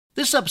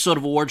This episode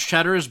of Awards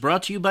Chatter is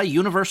brought to you by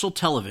Universal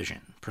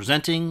Television,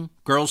 presenting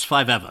Girls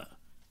 5 Eva.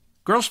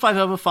 Girls 5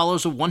 Eva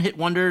follows a one-hit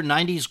wonder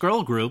 90s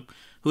girl group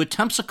who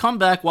attempts a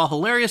comeback while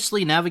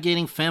hilariously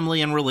navigating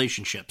family and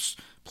relationships,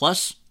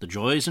 plus the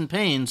joys and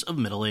pains of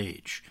middle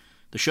age.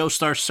 The show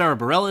stars Sarah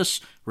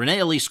Bareilles, Renee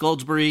Elise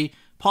Goldsberry,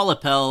 Paula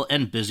Pell,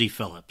 and Busy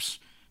Phillips.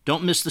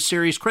 Don't miss the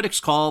series critics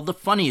call the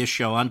funniest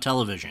show on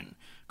television.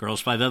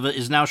 Girls 5 Eva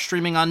is now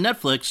streaming on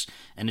Netflix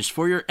and is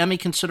for your Emmy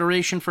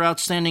consideration for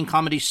Outstanding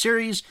Comedy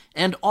Series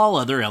and all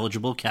other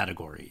eligible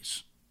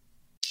categories.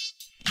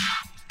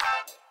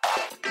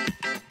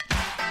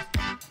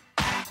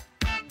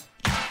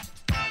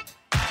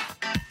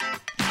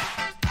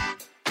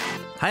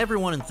 Hi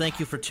everyone, and thank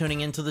you for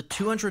tuning in to the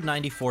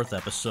 294th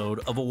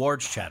episode of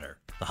Awards Chatter,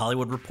 the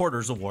Hollywood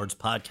Reporter's Awards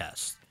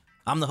podcast.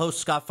 I'm the host,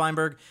 Scott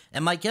Feinberg,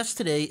 and my guest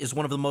today is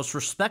one of the most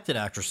respected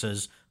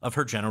actresses of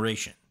her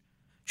generation.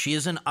 She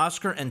is an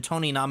Oscar and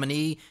Tony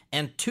nominee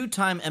and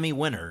two-time Emmy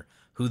winner,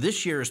 who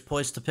this year is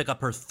poised to pick up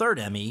her third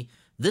Emmy,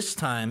 this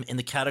time in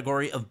the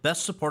category of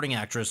Best Supporting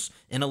Actress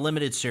in a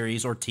Limited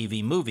Series or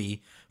TV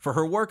Movie, for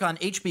her work on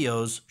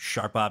HBO's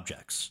Sharp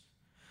Objects.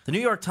 The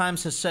New York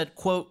Times has said,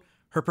 quote,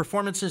 her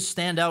performances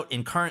stand out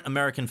in current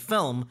American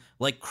film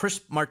like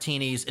crisp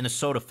martinis in a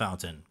soda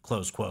fountain,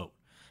 close quote.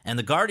 And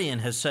The Guardian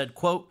has said,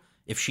 quote,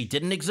 if she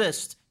didn't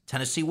exist,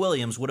 Tennessee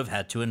Williams would have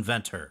had to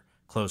invent her,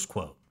 close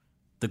quote.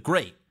 The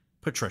great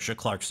Patricia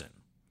Clarkson.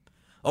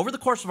 Over the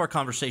course of our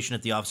conversation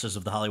at the offices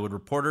of The Hollywood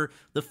Reporter,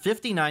 the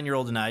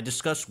 59-year-old and I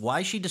discussed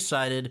why she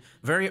decided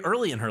very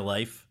early in her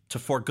life to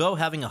forego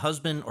having a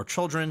husband or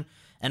children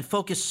and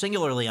focus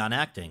singularly on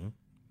acting,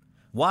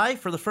 why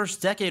for the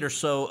first decade or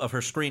so of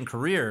her screen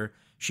career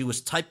she was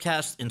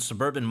typecast in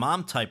suburban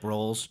mom-type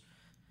roles,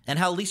 and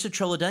how Lisa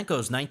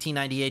Cholodenko's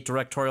 1998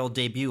 directorial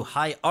debut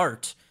High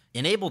Art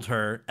enabled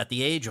her, at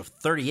the age of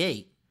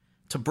 38,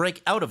 to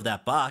break out of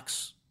that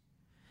box,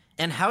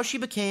 and how she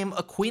became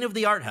a queen of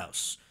the art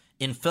house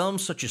in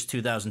films such as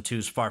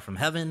 2002's Far From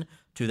Heaven,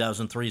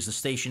 2003's The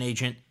Station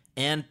Agent,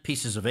 and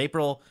Pieces of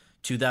April,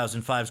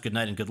 2005's Good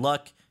Night and Good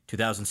Luck,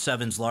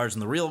 2007's Lars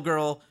and the Real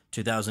Girl,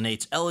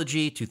 2008's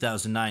Elegy,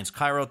 2009's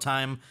Cairo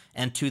Time,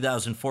 and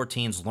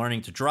 2014's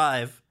Learning to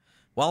Drive,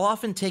 while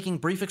often taking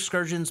brief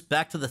excursions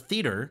back to the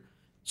theater,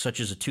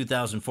 such as a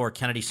 2004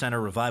 Kennedy Center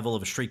revival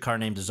of A Streetcar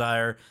Named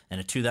Desire and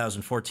a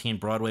 2014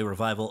 Broadway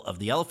revival of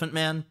The Elephant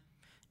Man,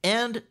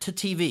 and to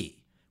TV,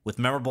 with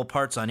memorable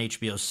parts on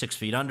HBO's 6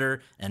 Feet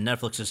Under and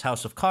Netflix's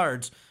House of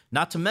Cards,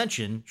 not to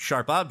mention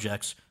Sharp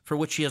Objects, for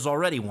which she has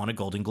already won a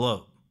Golden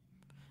Globe.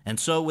 And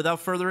so, without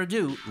further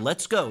ado,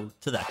 let's go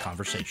to that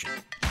conversation.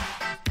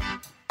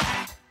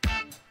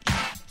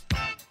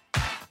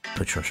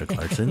 Patricia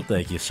Clarkson,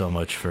 thank you so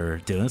much for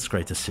doing it. It's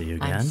great to see you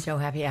again. I'm so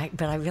happy,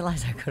 but I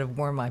realized I could have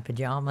worn my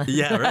pajamas.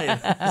 Yeah,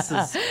 right. This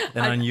is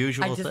an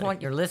unusual thing. I just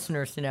want your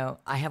listeners to know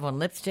I have on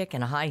lipstick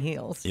and high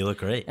heels. You look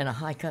great. And a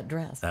high-cut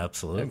dress.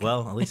 Absolutely. Okay.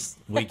 Well, at least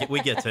we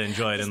get to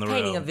enjoy it in the room.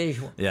 Painting a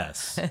visual.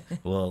 Yes.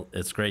 Well,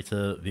 it's great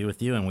to be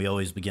with you, and we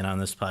always begin on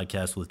this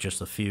podcast with just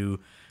a few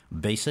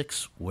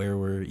basics. Where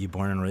were you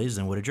born and raised,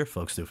 and what did your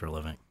folks do for a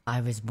living?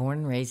 I was born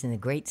and raised in the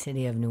great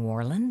city of New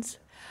Orleans.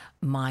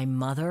 My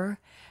mother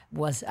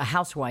was a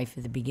housewife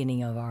at the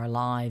beginning of our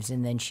lives,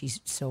 and then she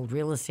sold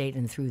real estate,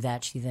 and through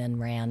that she then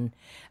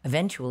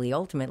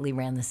ultimately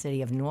ran the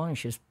city of New Orleans.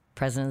 She was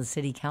president of the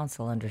city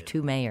council under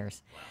two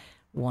mayors.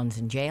 One's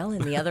in jail,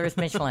 and the other is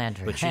Mitch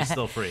Landry. But she's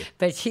still free.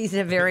 But she's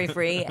very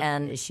free,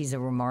 and she's a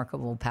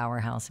remarkable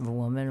powerhouse of a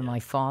woman. And my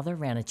father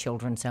ran a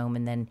children's home,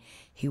 and then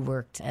he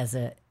worked as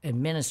an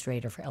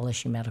administrator for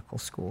LSU Medical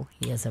School.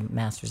 He has a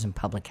master's in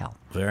public health.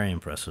 Very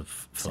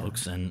impressive,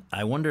 folks. And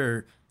I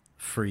wonder,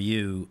 for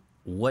you,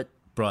 what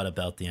brought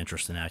about the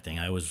interest in acting?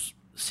 I was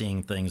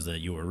seeing things that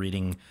you were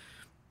reading,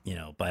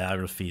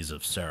 biographies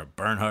of Sarah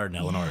Bernhardt and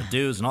Eleanor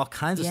Duse and all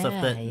kinds of stuff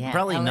that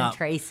probably Ellen not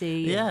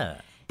Tracy.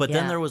 Yeah. But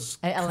then there was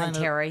Ellen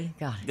Terry.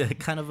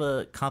 kind of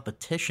a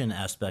competition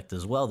aspect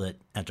as well that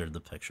entered the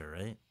picture,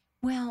 right?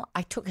 Well,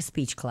 I took a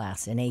speech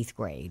class in 8th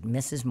grade,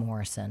 Mrs.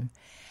 Morrison,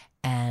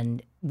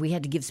 and we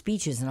had to give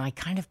speeches, and I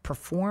kind of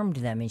performed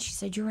them. And she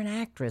said, you're an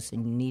actress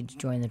and you need to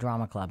join the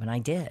drama club. And I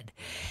did.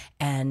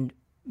 And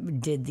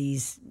did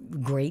these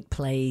great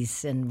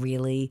plays, and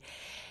really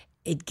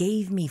it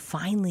gave me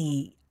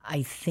finally,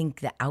 I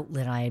think, the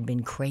outlet I had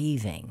been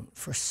craving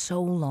for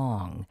so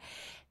long,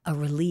 a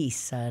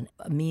release, a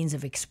means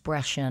of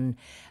expression.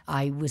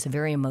 I was a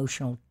very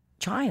emotional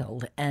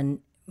child, and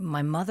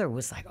my mother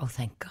was like, oh,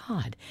 thank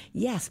God.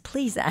 Yes,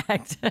 please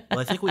act. Well,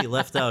 I think we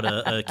left out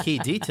a key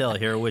detail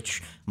here,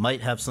 which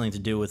might have something to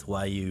do with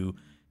why you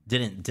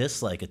didn't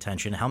dislike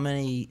attention. How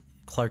many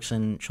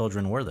Clarkson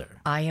children were there?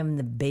 I am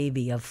the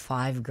baby of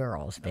 5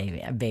 girls,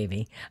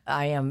 baby.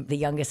 I am the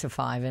youngest of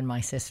 5, and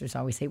my sisters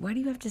always say, why do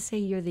you have to say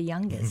you're the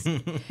youngest?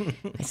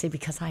 I say,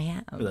 because I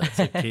am. That's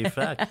a key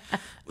fact.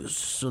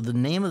 So the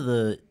name of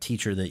the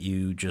teacher that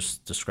you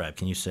just described,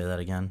 can you say that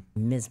again?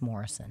 Ms.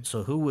 Morrison.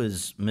 So who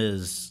was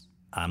Ms.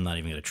 I'm not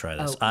even going to try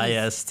this. Oh,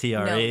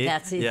 ISTRE? No,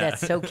 that's it. Yeah.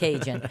 That's so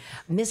Cajun.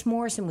 Miss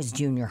Morrison was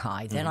junior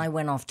high. Then I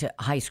went off to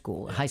high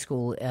school. High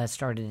school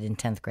started in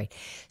 10th grade.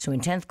 So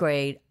in 10th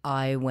grade,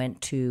 I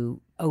went to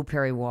O.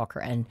 Perry Walker,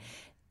 and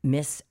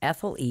Miss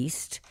Ethel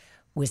East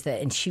was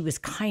that, and she was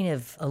kind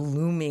of a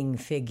looming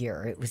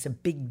figure. It was a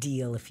big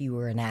deal if you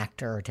were an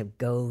actor to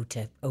go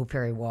to O.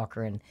 Perry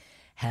Walker and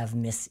have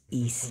Miss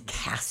East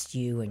cast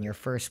you in your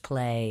first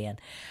play. And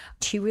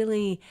she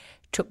really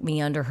took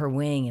me under her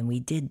wing, and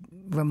we did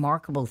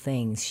remarkable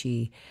things.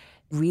 She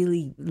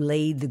really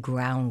laid the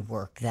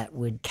groundwork that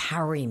would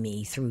carry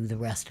me through the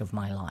rest of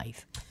my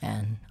life,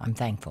 and I'm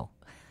thankful.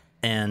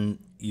 And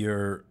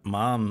your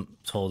mom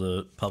told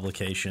a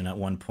publication at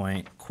one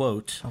point,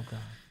 quote, Oh, God.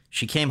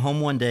 she came home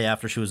one day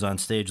after she was on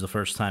stage the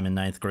first time in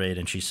 9th grade,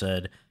 and she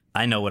said,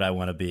 I know what I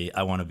want to be.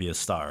 I want to be a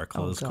star,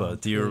 close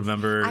quote. Do you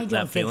remember that feeling? I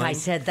don't think I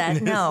said that,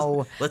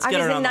 no. Let's I get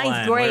was her in on the ninth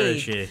line. grade. Where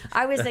is she?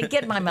 I was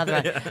get my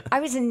mother.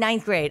 I was in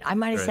 9th grade. I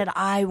might have said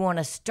I want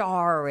to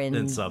star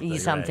in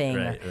something.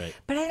 Right.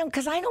 But I don't,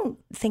 because I don't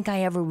think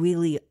I ever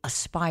really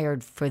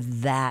aspired for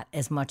that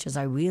as much as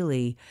I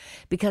really,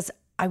 because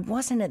I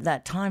wasn't at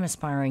that time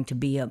aspiring to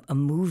be a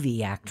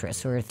movie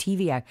actress or a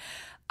TV actor.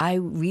 I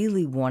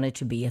really wanted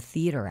to be a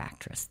theater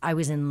actress. I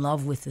was in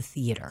love with the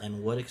theater.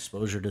 And what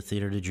exposure to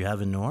theater did you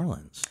have in New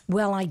Orleans?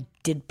 Well, I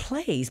did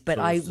plays, and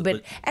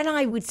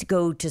I would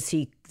go to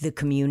see the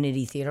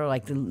community theater,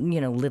 like the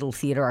Little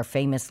Theater, our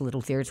famous Little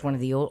Theater. It's one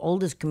of the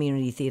oldest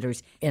community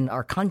theaters in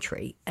our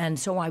country, and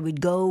so I would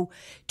go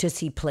to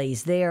see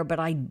plays there. But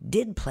I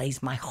did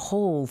plays my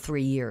whole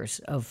 3 years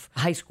of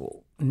high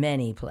school,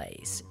 many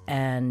plays,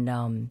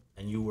 and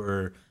you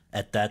were.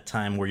 At that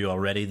time, were you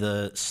already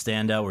the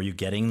standout? Were you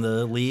getting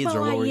the leads? Well,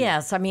 or what were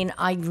yes. I mean,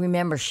 I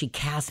remember she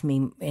cast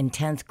me in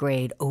 10th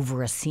grade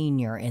over a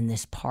senior in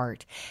this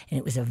part, and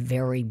it was a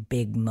very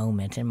big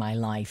moment in my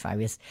life. I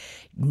was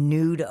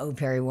new to O.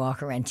 Perry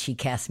Walker, and she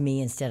cast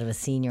me instead of a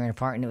senior in a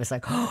part, and it was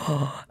like,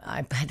 oh,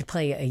 I had to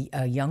play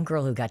a young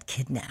girl who got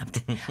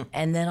kidnapped.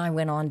 And then I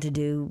went on to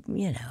do,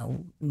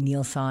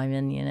 Neil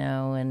Simon,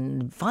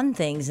 and fun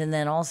things, and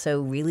then also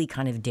really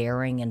kind of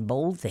daring and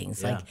bold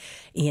things, like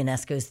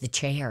Ionesco's The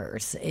Chair.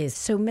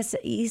 So Miss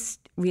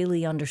East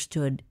really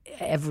understood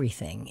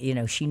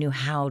everything. She knew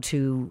how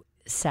to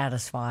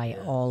satisfy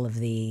all of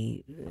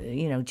the,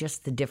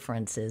 just the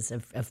differences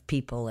of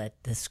people at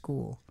the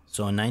school.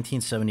 So in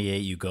 1978,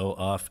 you go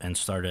off and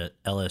start at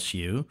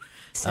LSU.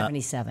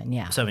 77,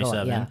 yeah.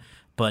 77. Yeah.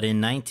 But in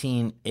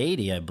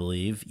 1980, I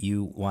believe,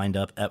 you wind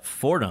up at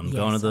Fordham,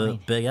 going to the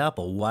Big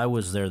Apple. Why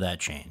was there that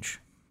change?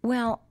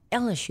 Well,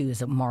 LSU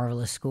is a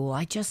marvelous school.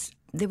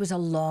 There was a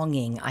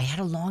longing. I had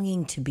a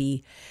longing to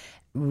be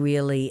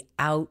really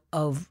out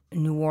of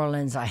New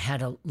Orleans. I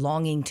had a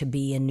longing to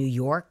be in New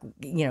York,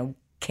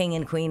 king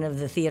and queen of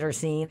the theater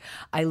scene.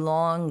 I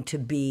longed to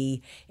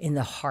be in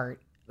the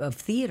heart of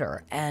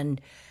theater. And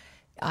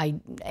I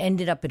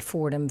ended up at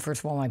Fordham.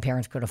 First of all, my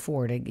parents could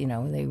afford it.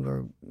 They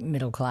were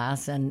middle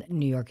class, and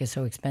New York is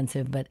so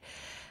expensive. But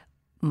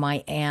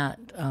my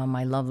aunt,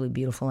 my lovely,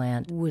 beautiful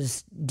aunt,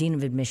 was dean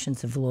of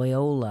admissions of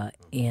Loyola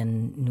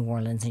in New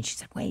Orleans. And she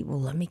said, wait,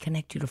 well, let me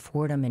connect you to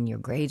Fordham, and your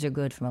grades are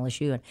good from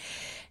LSU.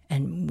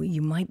 And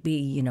you might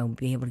be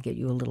able to get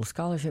you a little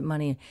scholarship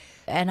money.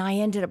 And I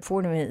ended up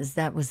Fordham.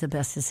 That was the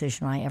best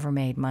decision I ever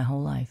made my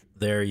whole life.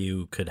 There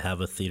you could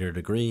have a theater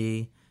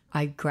degree.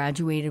 I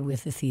graduated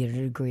with a theater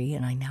degree,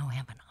 and I now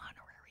have an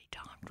honorary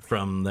doctorate.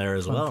 From there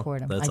as well.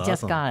 Fordham. That's I awesome.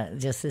 just got it.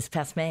 Just this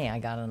past May, I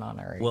got an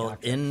honorary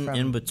doctorate. Well,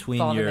 in between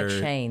Father your...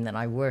 McShane that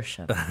I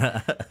worship,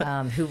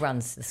 who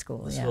runs the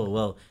school.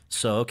 Yeah.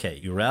 So okay,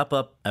 you wrap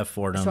up at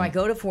Fordham. So I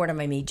go to Fordham.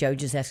 I meet Joe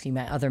Giuseppe,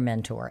 my other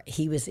mentor.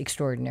 He was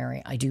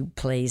extraordinary. I do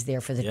plays there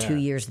for the 2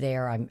 years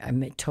there.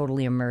 I'm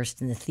totally immersed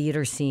in the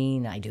theater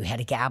scene. I do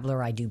Hedda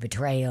Gabler. I do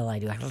Betrayal. I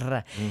do,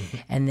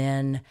 and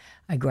then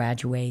I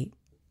graduate.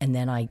 And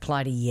then I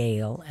apply to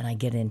Yale, and I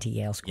get into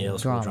Yale School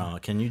of Drama.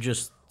 Can you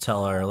just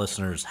tell our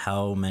listeners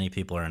how many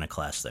people are in a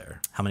class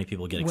there? How many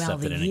people get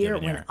accepted in a given year?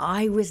 When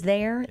I was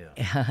there,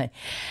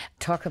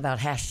 talk about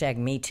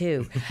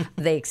 #MeToo,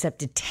 they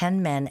accepted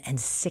 10 men and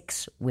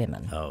 6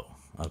 women. Oh,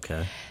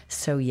 okay.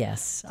 So,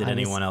 yes. Did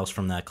anyone else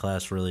from that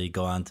class really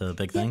go on to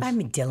big things? I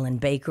mean, Dylan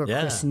Baker,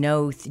 Chris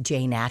Noth,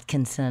 Jane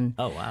Atkinson.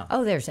 Oh, wow.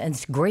 Oh, and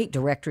it's great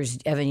directors,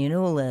 Evan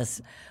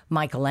Yanulis,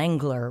 Michael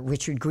Engler,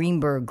 Richard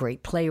Greenberg,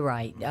 great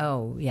playwright.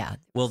 Oh, yeah.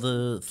 Well,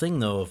 the thing,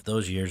 though, of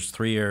those years,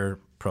 3-year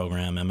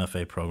program,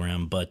 MFA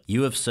program, but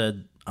you have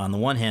said, on the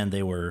one hand,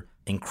 they were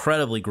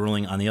incredibly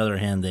grueling. On the other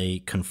hand, they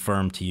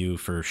confirmed to you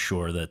for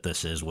sure that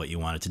this is what you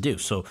wanted to do.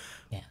 So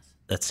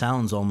that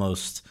sounds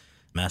almost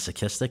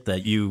masochistic,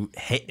 that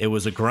it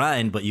was a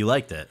grind, but you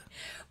liked it.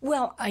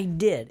 Well, I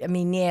did. I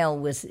mean, Yale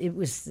was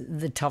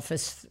the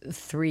toughest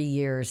 3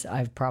 years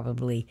I've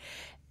probably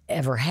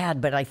ever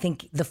had, but I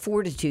think the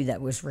fortitude that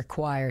was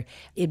required,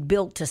 it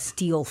built a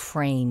steel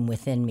frame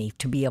within me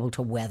to be able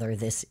to weather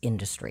this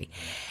industry.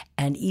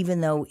 And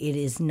even though it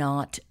is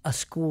not a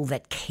school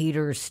that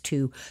caters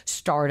to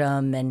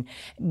stardom, and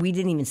we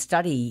didn't even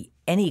study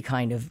any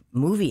kind of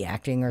movie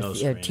acting or No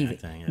screen TV,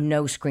 acting, yeah.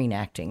 no screen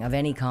acting of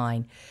any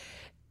kind,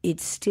 it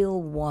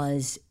still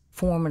was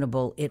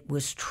formidable. It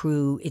was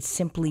true. It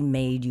simply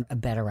made you a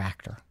better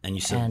actor. And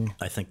you said,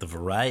 I think the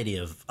variety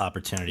of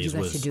opportunities You got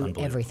was to do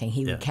unbelievable. everything.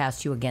 He would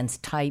cast you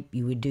against type.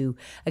 You would do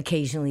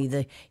occasionally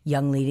the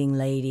young leading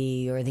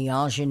lady or the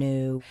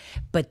ingenue.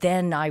 But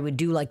then I would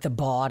do like the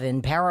Baude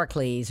in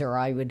Pericles, or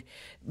I would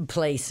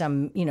play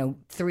some,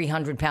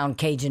 300-pound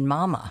Cajun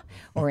mama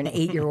or an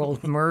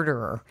 8-year-old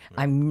murderer.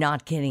 I'm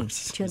not kidding.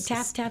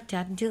 Tap, tap,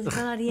 tap until the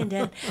body and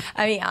dead.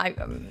 I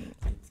mean,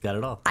 Got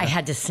it all. I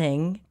had to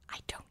sing. I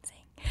don't sing.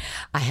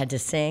 I had to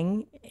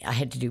sing. I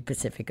had to do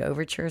Pacific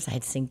Overtures. I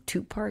had to sing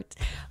 2 parts.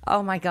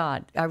 Oh, my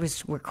God. I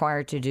was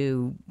required to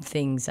do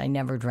things I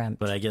never dreamt.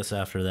 But I guess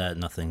after that,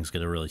 nothing's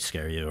going to really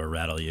scare you or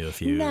rattle you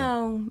if you...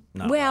 No.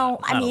 Not a Well,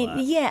 lot. I Not a mean, lot.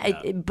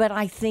 yeah, but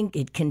I think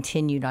it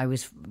continued. I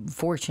was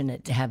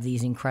fortunate to have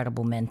these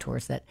incredible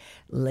mentors that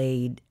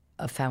laid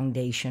a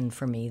foundation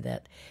for me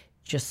that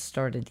just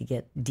started to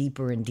get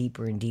deeper and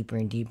deeper and deeper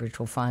and deeper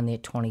till finally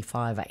at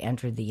 25, I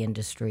entered the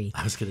industry.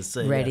 I was going to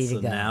say, ready so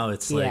to go. now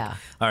it's like, Yeah.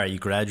 all right, you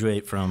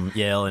graduate from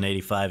Yale in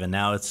 85, and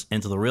now it's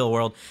into the real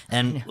world.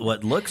 And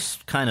what looks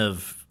kind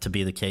of to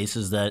be the case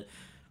is that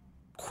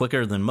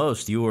quicker than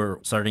most, you were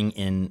starting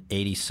in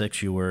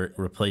 86, you were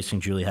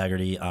replacing Julie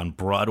Haggerty on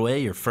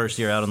Broadway, your first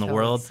year out in the So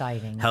world.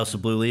 exciting. House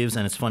of Blue Leaves.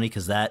 And it's funny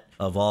because that,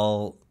 of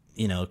all...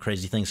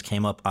 crazy things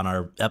came up on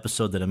our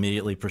episode that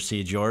immediately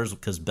precedes yours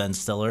because Ben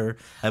Stiller,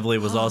 I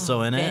believe, was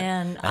also in it.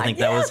 Ben. I think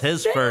that was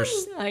his Ben.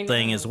 first I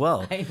thing know. as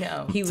well. I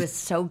know. He was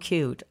so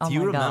cute. Oh, Do you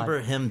my remember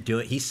God. him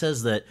doing? He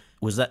says that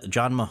was that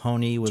John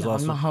Mahoney was John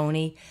also.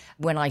 Mahoney.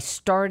 When I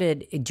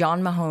started,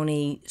 John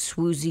Mahoney,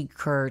 Swoosie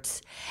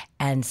Kurtz,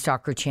 and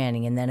Stockard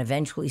Channing. And then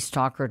eventually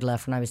Stockard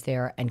left when I was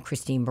there, and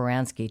Christine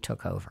Baranski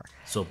took over.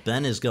 So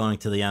Ben is going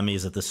to the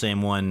Emmys at the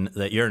same one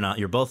that you're not.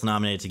 You're both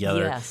nominated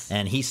together. Yes.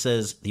 And he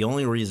says the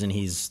only reason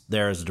he's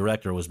there as a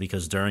director was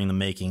because during the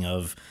making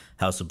of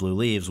House of Blue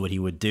Leaves, what he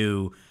would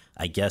do,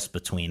 I guess,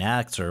 between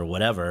acts or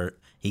whatever,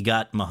 he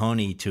got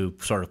Mahoney to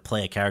sort of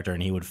play a character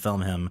and he would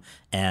film him,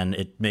 and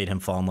it made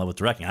him fall in love with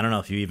directing. I don't know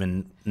if you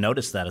even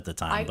noticed that at the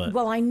time. But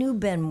Well, I knew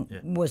Ben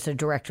was a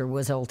director,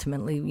 was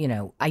ultimately,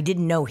 I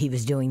didn't know he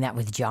was doing that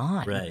with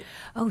John. Right.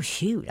 Oh,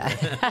 shoot.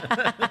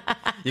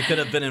 you could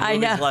have been in I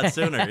movies a know. lot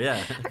sooner,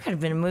 yeah. I could have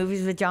been in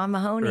movies with John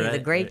Mahoney, the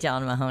Right, great right.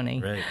 John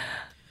Mahoney. Right.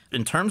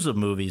 In terms of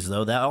movies,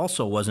 though, that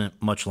also wasn't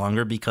much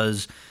longer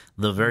because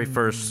the very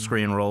first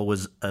screen role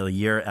was a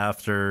year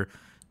after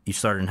you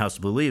started in House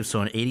of Blue Leaves.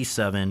 So in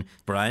 87,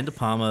 Brian De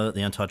Palma,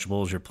 The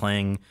Untouchables, you're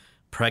playing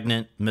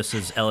pregnant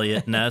Mrs.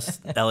 Elliot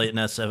Ness. Elliot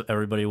Ness,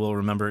 everybody will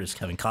remember, is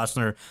Kevin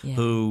Costner,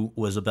 who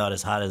was about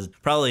as hot as,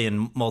 probably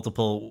in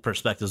multiple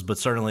perspectives, but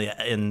certainly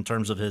in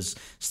terms of his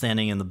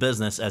standing in the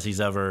business as he's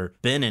ever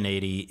been in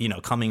 80,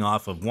 coming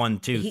off of 1,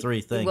 2,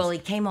 3 things. Well, he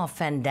came off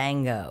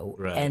Fandango,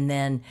 Right. and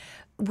then,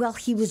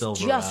 he was just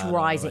Silverado,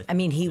 rising. I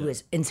mean, he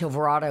was in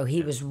Silverado.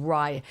 He was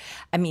right.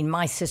 I mean,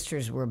 my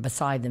sisters were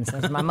beside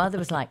themselves. My mother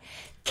was like,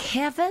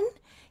 Kevin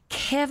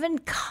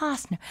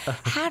Costner.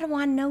 How do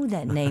I know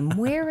that name?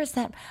 Where is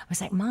that? I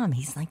was like, Mom,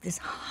 he's like this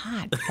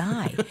hot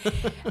guy.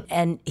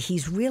 And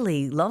he's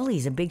really lovely.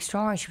 He's a big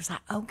star. And she was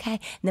like, okay.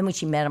 And then when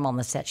she met him on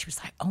the set, she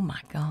was like, oh, my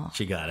God.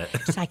 She got it.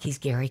 It's like he's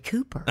Gary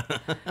Cooper.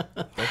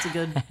 That's a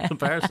good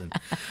comparison.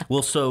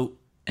 Well, so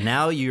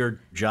now your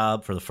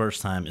job for the first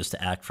time is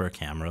to act for a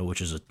camera, which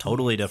is a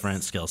totally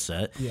different skill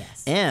set.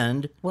 Yes.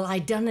 And, Well,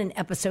 I'd done an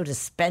episode of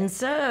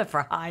Spencer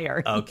for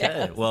Hire.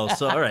 okay, well,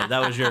 so, all right,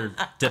 that was your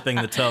dipping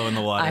the toe in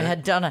the water. I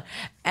had done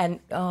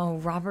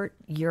Robert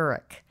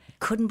Urich.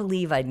 Couldn't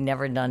believe I'd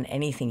never done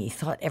anything. He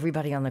thought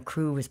everybody on the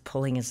crew was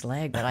pulling his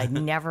leg, but I'd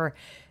never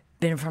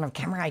been in front of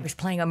camera. I was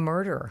playing a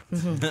murderer.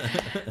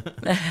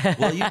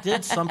 Well, you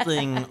did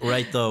something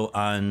right, though,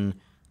 on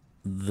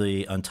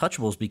the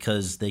Untouchables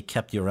because they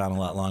kept you around a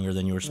lot longer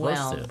than you were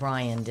supposed to.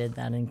 Brian did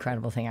that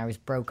incredible thing. I was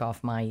broke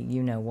off my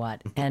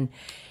you-know-what. And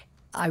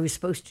I was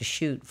supposed to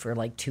shoot for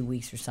like 2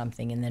 weeks or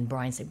something. And then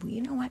Brian said, well,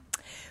 you know what?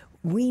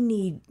 We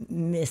need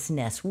Miss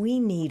Ness. We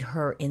need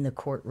her in the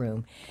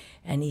courtroom.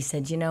 And he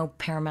said,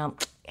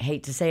 Paramount,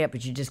 hate to say it,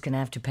 but you're just going to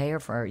have to pay her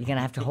for her. You're going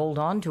to have to hold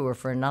on to her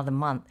for another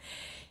month.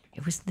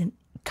 It was the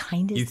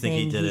kindest You think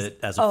thing. he did it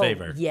as a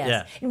favor?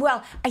 Yes. Yeah.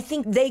 Well, I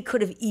think they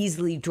could have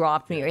easily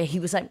dropped me. He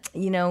was like,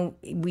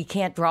 we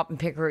can't drop and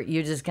pick her.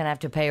 You're just going to have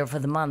to pay her for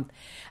the month.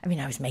 I mean,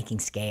 I was making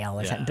scale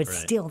or something, but right.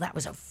 still, that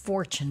was a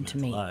fortune to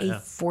me, lot, yeah.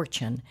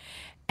 fortune.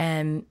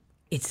 And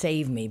it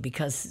saved me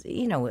because,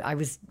 I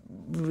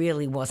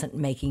really wasn't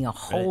making a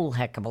whole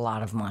heck of a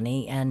lot of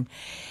money. And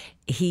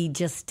he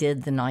just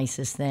did the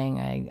nicest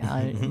thing.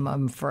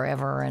 I'm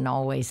forever and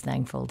always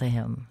thankful to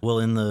him. Well,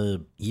 in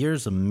the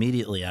years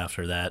immediately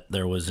after that,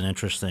 there was an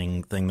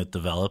interesting thing that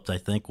developed, I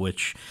think,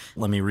 which,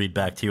 let me read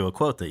back to you a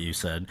quote that you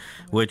said,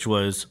 which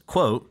was,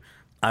 quote,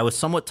 I was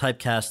somewhat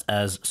typecast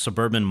as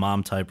suburban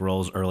mom type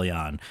roles early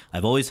on.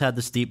 I've always had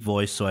this deep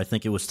voice, so I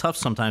think it was tough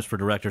sometimes for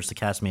directors to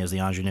cast me as the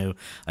ingenue.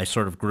 I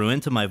sort of grew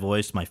into my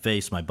voice, my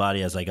face, my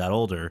body as I got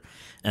older.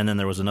 And then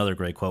there was another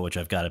great quote, which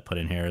I've got to put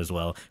in here as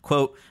well.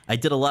 Quote, I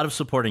did a lot of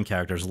supporting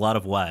characters, a lot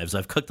of wives.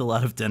 I've cooked a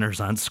lot of dinners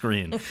on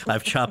screen.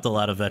 I've chopped a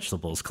lot of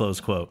vegetables,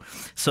 close quote.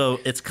 So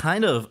it's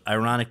kind of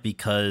ironic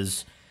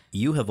because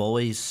you have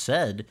always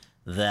said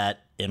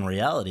that in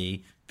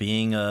reality,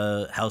 being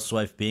a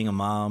housewife, being a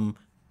mom,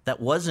 that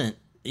wasn't,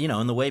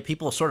 in the way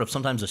people sort of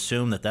sometimes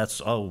assume that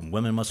that's, oh,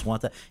 women must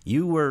want that.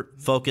 You were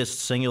focused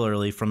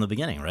singularly from the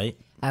beginning, right?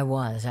 I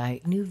was. I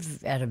knew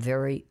at a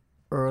very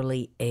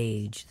early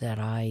age that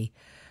I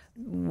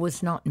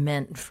was not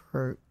meant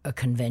for a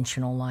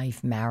conventional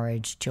life,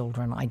 marriage,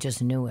 children. I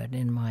just knew it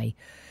in my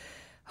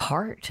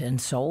heart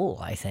and soul,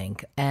 I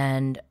think.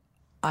 And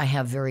I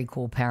have very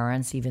cool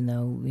parents, even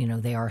though,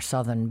 they are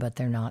Southern, but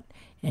they're not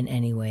in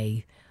any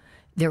way.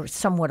 They're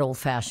somewhat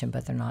old-fashioned,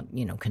 but they're not,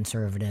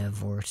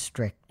 conservative or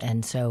strict.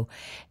 And so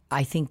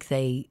I think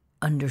they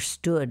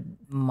understood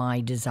my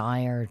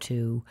desire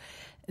to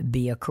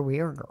be a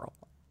career girl.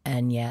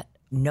 And yet,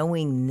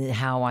 knowing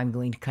how I'm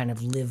going to kind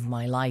of live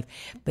my life,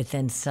 but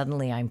then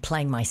suddenly I'm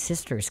playing my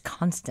sisters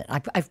constant.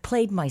 I've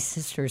played my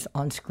sisters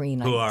on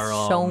screen. Who are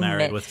all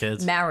married with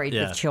kids? Married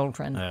with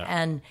children. Yeah.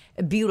 And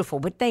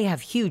beautiful, but they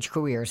have huge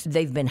careers.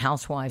 They've been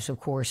housewives, of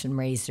course, and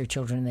raised their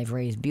children. They've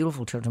raised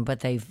beautiful children, but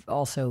they've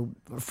also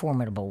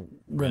formidable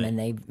women.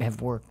 Right. They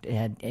have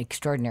had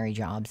extraordinary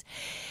jobs.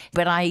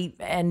 But I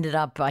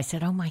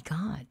said, oh my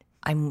God.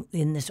 I'm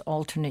in this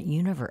alternate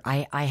universe.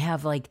 I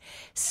have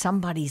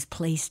somebody's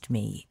placed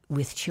me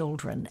with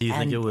children. Do you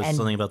think it was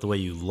something about the way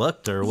you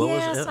looked, or what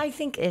was it? Yes, I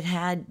think it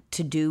had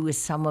to do with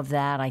some of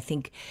that. I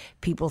think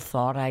people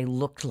thought I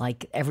looked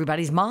like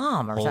everybody's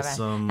mom or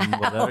wholesome,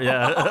 whatever.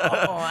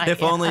 Yeah.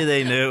 If only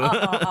they knew.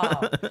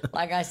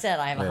 Like I said,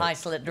 I have a high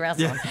slit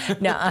dress on.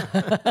 No.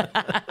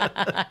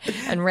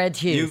 And red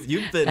shoes.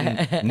 You've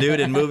been nude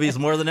in movies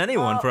more than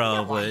anyone,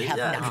 probably. No, I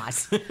have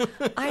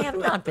not. I have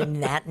not been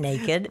that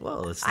naked.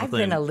 Well, I've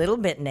been a little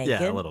bit naked.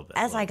 Yeah, a little bit.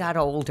 As I got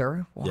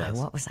older. Why?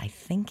 What was I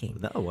thinking?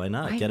 No, why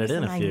not? Get it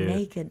in if you're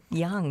naked,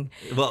 young.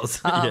 Well,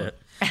 yeah.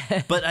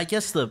 But I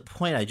guess the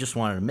point I just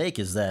wanted to make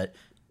is that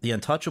The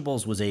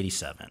Untouchables was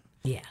 87.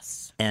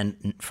 Yes.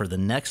 And for the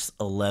next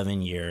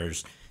 11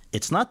 years,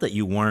 it's not that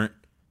you weren't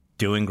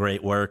doing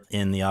great work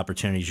in the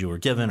opportunities you were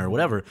given or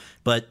whatever,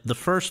 but the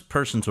first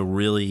person to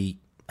really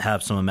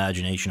have some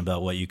imagination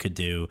about what you could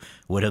do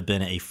would have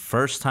been a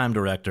first-time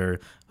director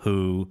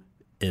who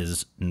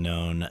is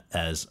known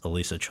as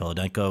Elisa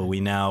Cholodenko.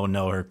 We now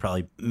know her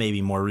probably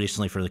maybe more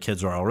recently for The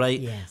Kids Are All Right.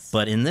 Yes.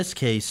 But in this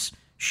case,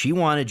 she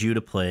wanted you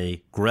to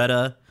play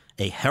Greta,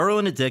 a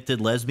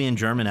heroin-addicted lesbian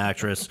German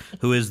actress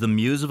who is the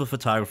muse of a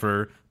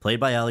photographer played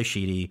by Ali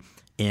Sheedy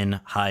in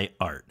High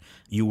Art.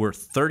 You were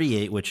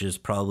 38, which is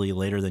probably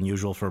later than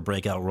usual for a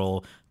breakout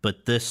role,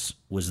 but this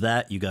was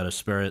that. You got a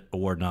Spirit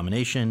Award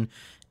nomination,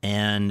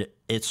 and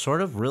it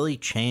sort of really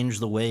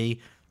changed the way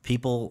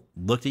people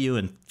looked at you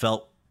and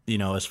felt,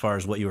 as far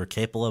as what you were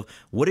capable of.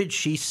 What did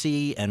she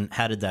see, and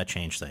how did that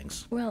change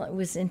things? Well, it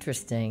was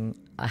interesting.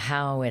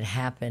 How it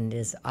happened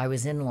is I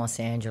was in Los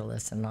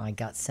Angeles, and I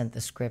got sent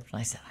the script, and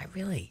I said, I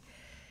really,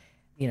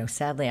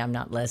 sadly, I'm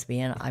not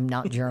lesbian, I'm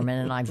not German,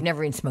 and I've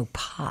never even smoked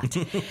pot.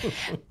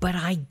 But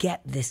I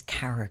get this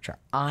character.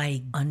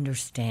 I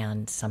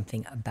understand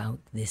something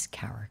about this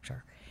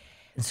character.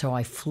 And so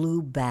I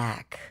flew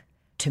back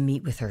to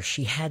meet with her.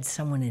 She had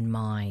someone in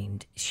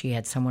mind. She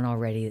had someone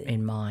already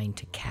in mind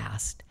to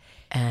cast.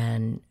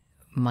 And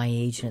my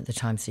agent at the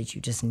time said,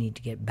 you just need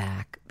to get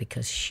back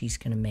because she's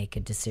going to make a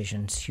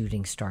decision.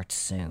 Shooting starts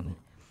soon.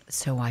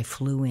 So I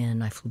flew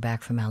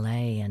back from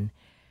LA, and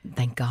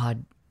thank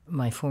God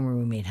my former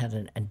roommate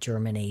had a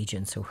German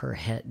agent, so her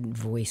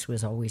voice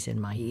was always in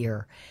my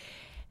ear.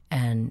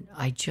 And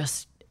I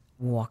just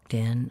walked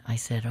in. I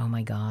said, oh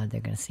my God,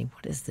 they're going to see,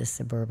 what is this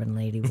suburban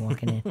lady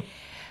walking in?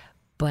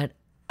 But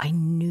I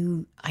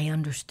knew, I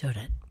understood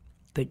it.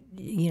 But,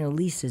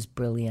 Lisa's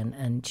brilliant,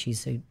 and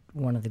she's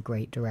one of the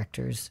great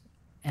directors.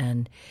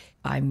 And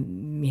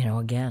I'm,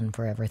 again,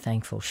 forever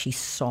thankful. She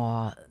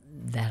saw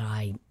that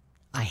I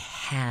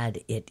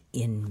had it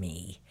in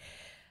me,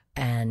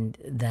 and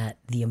that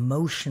the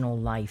emotional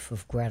life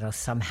of Greta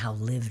somehow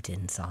lived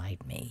inside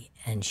me.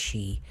 And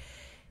she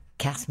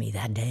cast me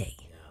that day.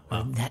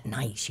 Wow. That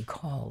night she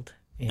called.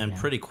 And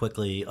pretty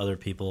quickly, other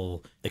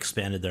people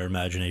expanded their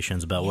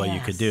imaginations about what you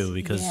could do,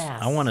 because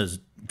I want to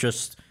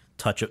just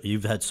touch it.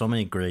 You've had so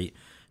many great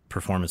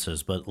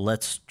performances, but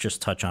let's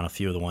just touch on a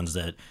few of the ones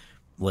that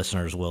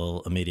listeners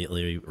will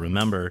immediately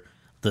remember.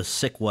 The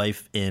sick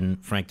wife in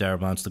Frank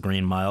Darabont's The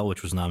Green Mile,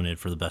 which was nominated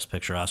for the Best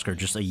Picture Oscar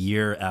just a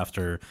year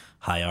after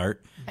High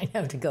Art. I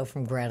know, to go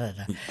from Greta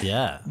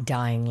to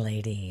dying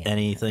lady.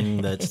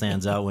 Anything that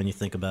stands out when you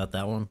think about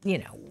that one?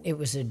 It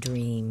was a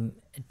dream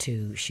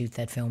to shoot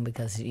that film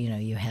because,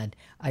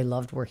 I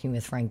loved working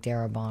with Frank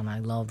Darabont. I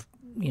loved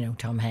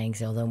Tom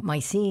Hanks, although my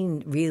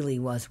scene really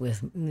was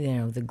with,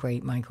 the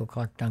great Michael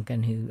Clarke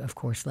Duncan, who, of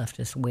course, left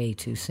us way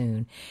too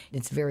soon.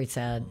 It's very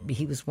sad.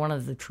 He was one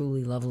of the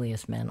truly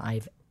loveliest men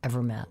I've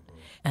ever met.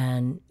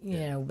 And,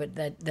 but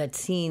that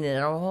scene,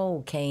 it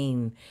all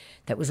came,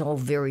 that was all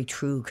very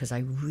true because I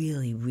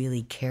really,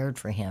 really cared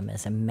for him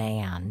as a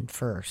man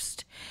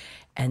first.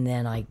 And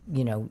then I,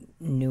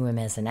 knew him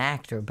as an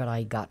actor, but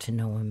I got to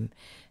know him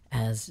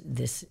as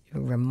this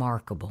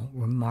remarkable,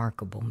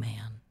 remarkable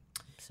man.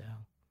 So,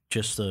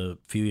 just a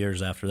few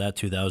years after that,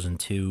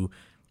 2002,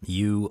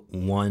 you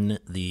won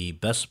the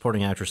Best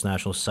Supporting Actress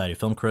National Society of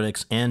Film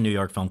Critics and New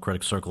York Film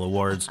Critics Circle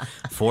Awards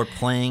for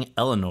playing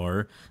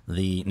Eleanor,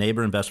 the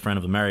neighbor and best friend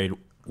of a married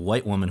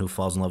white woman who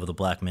falls in love with a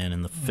black man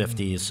in the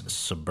 50s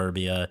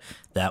suburbia.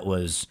 That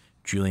was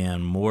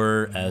Julianne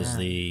Moore as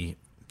the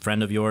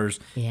friend of yours.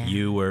 Yeah.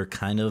 You were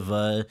kind of,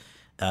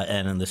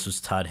 and this was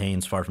Todd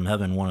Haynes' Far From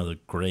Heaven, one of the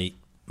great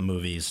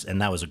movies,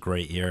 and that was a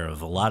great year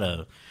of a lot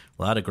of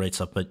great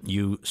stuff, but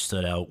you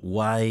stood out.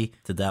 Why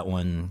did that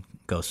one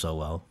go so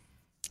well?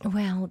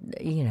 Well,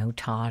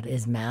 Todd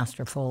is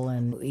masterful,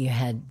 and you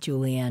had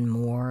Julianne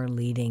Moore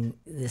leading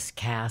this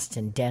cast,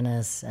 and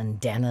Dennis,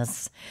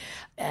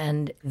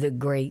 and the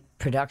great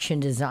production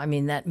design. I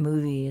mean, that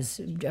movie is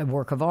a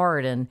work of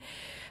art, and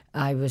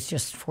I was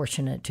just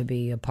fortunate to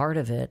be a part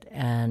of it,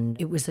 and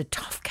it was a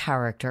tough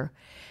character,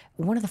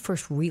 one of the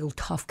first real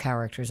tough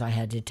characters I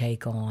had to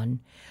take on,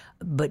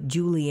 but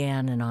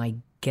Julianne and I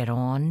get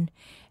on,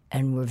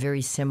 and we're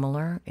very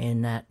similar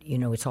in that,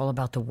 it's all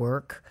about the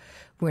work.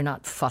 We're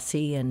not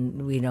fussy,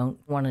 and we don't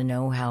want to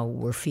know how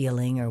we're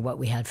feeling or what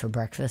we had for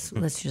breakfast.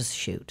 Let's just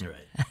shoot.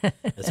 Right.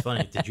 It's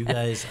funny. Did you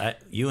guys,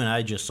 you and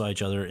I just saw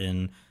each other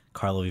in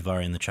Karlovy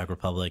Vary in the Czech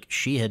Republic.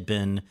 She had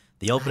been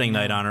the opening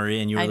night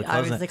honoree, and you were the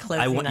closing. I was the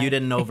closing night. You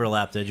didn't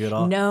overlap, did you, at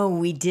all? No,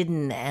 we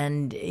didn't.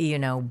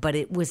 And, but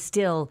it was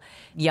still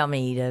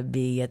yummy to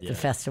be at the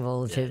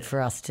festival for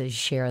us to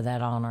share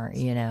that honor,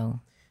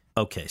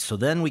 Okay, so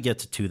then we get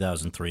to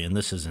 2003, and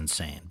this is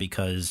insane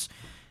because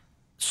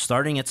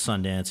starting at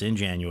Sundance in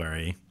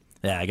January,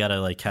 I got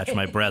to catch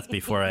my breath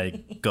before I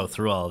go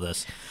through all of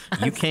this.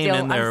 You came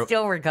in there. I'm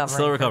still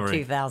recovering from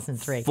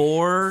 2003.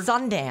 4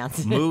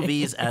 Sundance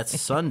movies at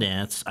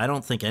Sundance. I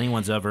don't think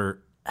anyone's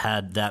ever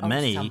had that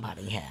many.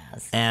 Somebody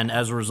has. And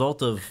as a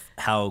result of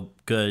how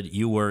good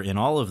you were in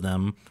all of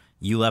them,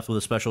 you left with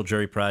a special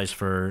jury prize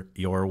for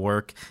your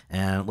work.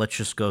 And let's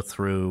just go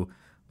through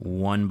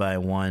one by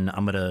one.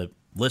 I'm going to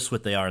list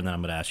what they are, and then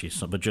I'm going to ask you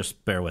some, but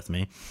just bear with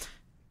me.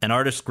 An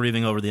artist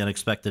grieving over the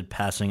unexpected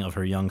passing of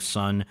her young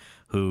son,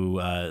 who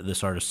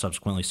this artist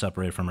subsequently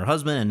separated from her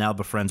husband and now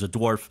befriends a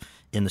dwarf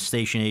in The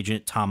Station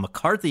Agent. Tom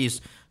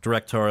McCarthy's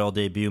directorial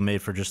debut,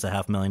 made for just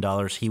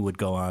 $500,000. He would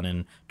go on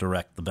and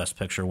direct the Best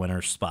Picture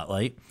winner,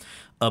 Spotlight.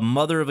 A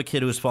mother of a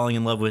kid who is falling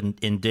in love with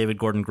in David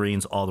Gordon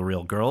Green's All the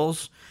Real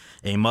Girls.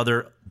 A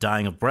mother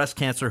dying of breast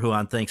cancer who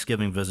on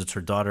Thanksgiving visits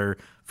her daughter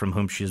from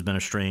whom she has been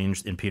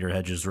estranged in Peter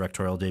Hedges'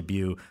 directorial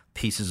debut,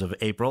 Pieces of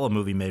April, a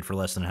movie made for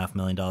less than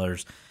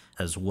 $500,000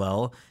 as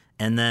well.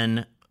 And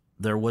then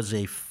there was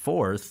a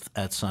fourth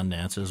at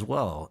Sundance as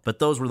well. But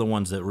those were the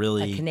ones that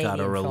really got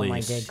a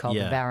release. Film I did called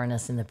The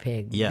Baroness and the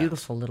Pig. Yes.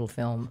 Beautiful little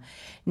film.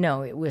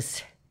 No, it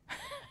was,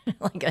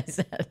 like I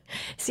said,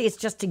 see, it's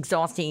just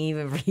exhausting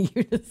even for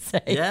you to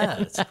say. Yeah,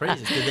 it's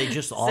crazy. Did they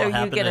just all so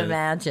happen you can to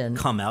imagine.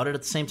 Come out at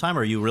the same time,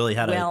 or you really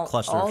had a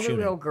cluster of shooting? All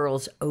the Real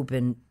Girls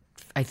opened,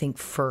 I think,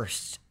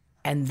 first.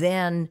 And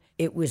then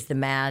it was the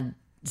mad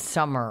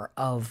summer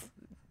of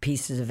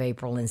Pieces of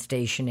April and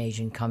Station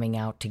Agent coming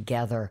out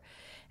together.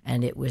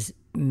 And it was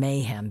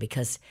mayhem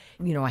because,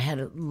 I had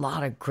a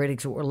lot of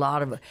critics,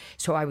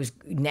 so I was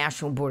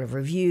National Board of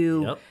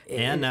Review. Yep.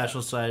 And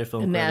National Society of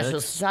Film Critics.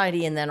 National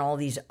Society, and then all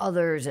these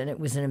others, and it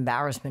was an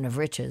embarrassment of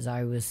riches.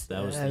 That was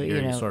the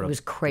year you sort of, it was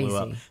crazy. Blew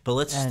up. But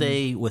let's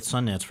stay with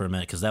Sundance for a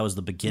minute, because that was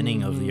the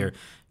beginning of the year.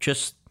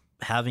 Just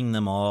having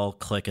them all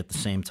click at the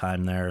same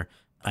time there.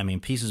 I mean,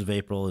 Pieces of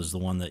April is the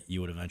one that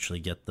you would eventually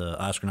get the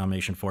Oscar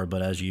nomination for,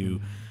 but as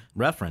you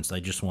referenced, I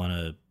just want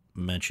to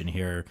mention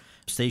here,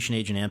 Station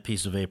Agent and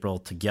Pieces of April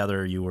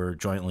together, you were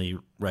jointly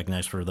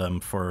recognized for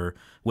them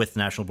with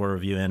National Board of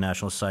Review and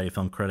National Society of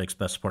Film Critics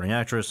Best Supporting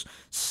Actress,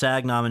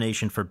 SAG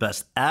nomination for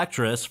Best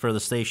Actress for The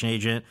Station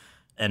Agent,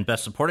 and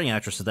Best Supporting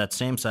Actress at that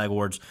same SAG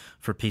Awards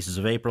for Pieces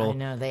of April. I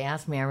know. They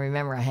asked me, I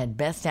remember I had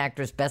Best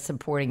Actress, Best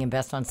Supporting, and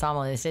Best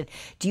Ensemble. They said,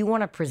 do you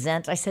want to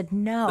present? I said,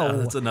 no.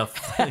 That's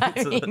enough.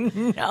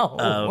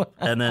 No.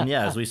 And then,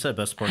 as we said,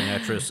 Best Supporting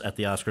Actress at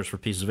the Oscars for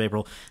Pieces of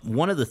April.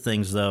 One of the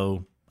things,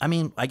 though,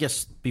 I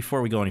guess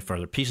before we go any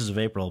further, Pieces of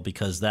April,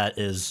 because that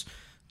is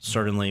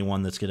certainly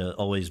one that's going to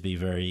always be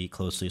very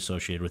closely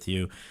associated with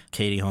you.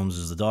 Katie Holmes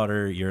is the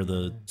daughter. You're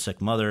the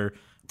sick mother.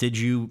 Did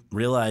you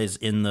realize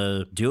in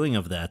the doing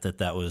of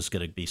that was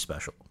going to be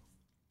special?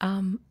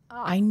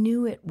 I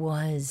knew it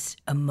was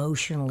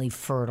emotionally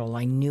fertile.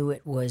 I knew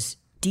it was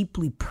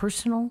deeply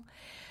personal.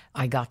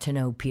 I got to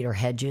know Peter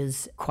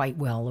Hedges quite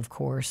well, of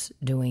course,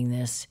 doing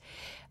this.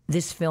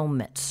 This film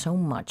meant so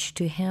much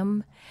to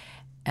him.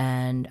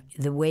 And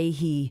the way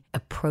he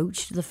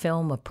approached the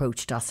film,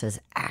 approached us as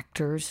actors,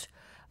 actors,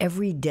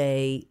 every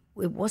day,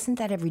 it wasn't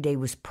that every day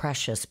was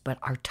precious, but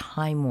our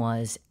time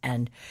was,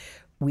 and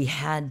we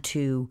had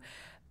to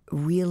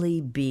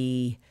really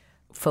be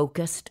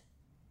focused,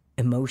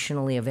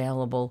 emotionally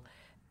available,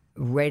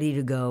 ready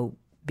to go,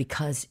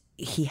 because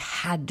he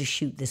had to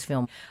shoot this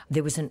film.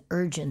 There was an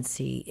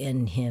urgency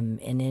in him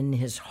and in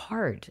his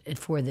heart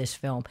for this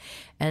film.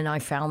 And I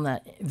found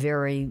that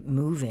very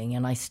moving.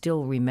 And I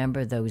still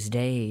remember those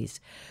days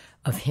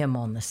of him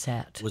on the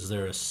set. Was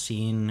there a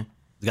scene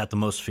you got the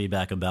most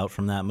feedback about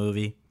from that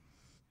movie?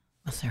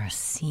 Was there a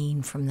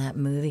scene from that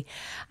movie?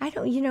 I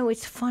don't,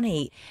 it's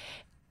funny.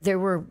 There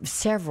were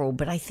several,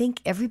 but I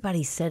think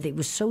everybody said it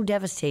was so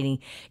devastating.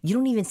 You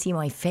don't even see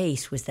my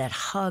face, was that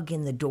hug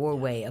in the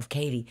doorway of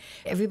Katie.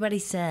 Everybody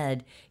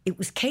said it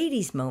was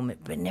Katie's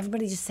moment, but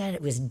everybody just said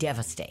it was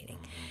devastating.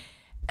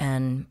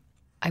 And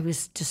I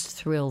was just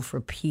thrilled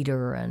for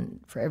Peter and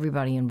for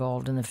everybody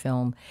involved in the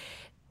film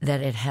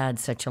that it had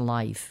such a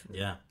life.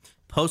 Yeah.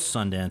 Post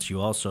Sundance, you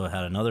also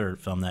had another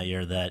film that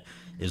year that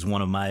is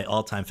one of my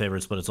all-time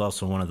favorites, but it's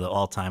also one of the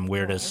all-time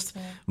weirdest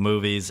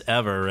movies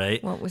ever,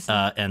 right? What was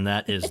that? And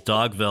that is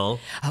Dogville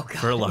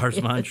for Lars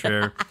von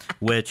Trier,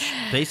 which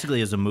basically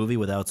is a movie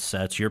without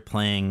sets. You're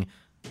playing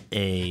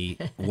a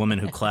woman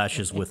who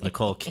clashes with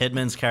Nicole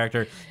Kidman's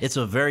character. It's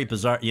a very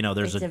bizarre,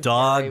 there's a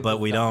dog, but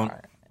we don't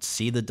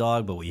see the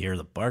dog, but we hear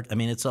the bark. I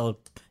mean, it's a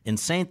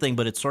insane thing,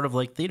 but it's sort of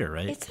like theater,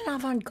 right? It's an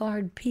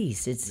avant-garde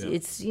piece.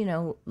 It's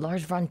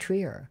Lars von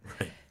Trier.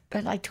 Right.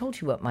 But I told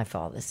you what my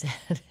father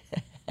said.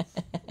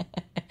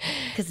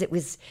 Because it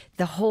was,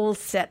 the whole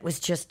set was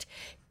just,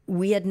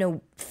 we had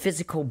no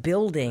physical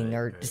building,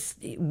 or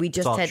we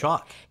just all had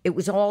chalk. It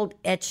was all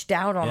etched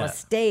out on a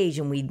stage,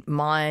 and we'd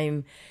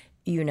mime,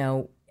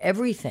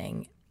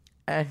 everything.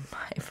 And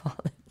my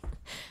father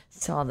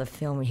saw the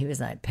film, and he was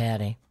like,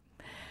 Patty,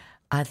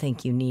 I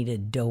think you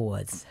needed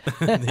doors.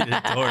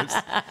 Needed doors.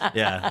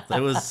 Yeah,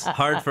 it was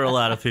hard for a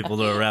lot of people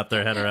to wrap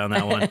their head around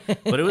that one,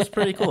 but it was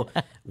pretty cool.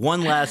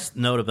 One last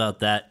note about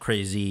that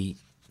crazy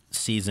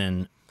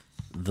season.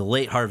 The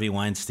late Harvey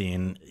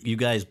Weinstein, you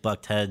guys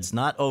bucked heads,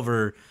 not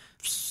over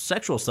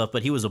sexual stuff,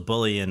 but he was a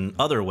bully in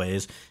other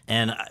ways.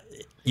 And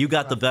you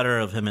got the better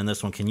of him in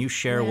this one. Can you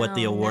share what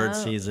the award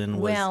season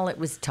was? Well, it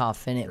was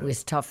tough. And it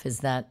was tough is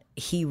that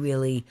he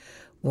really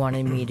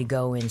wanted me to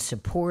go in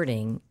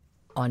supporting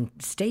on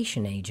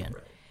Station Agent.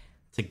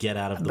 To get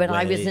out of the way. But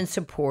I was in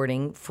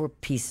supporting for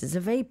Pieces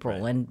of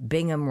April. And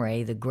Bingham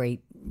Ray, the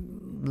great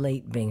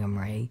late Bingham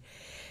Ray,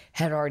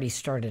 had already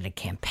started a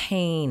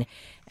campaign.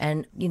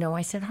 And,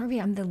 I said,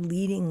 Harvey, I'm the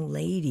leading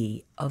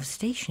lady of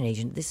Station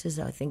Agent. This is,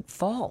 I think,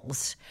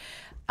 false.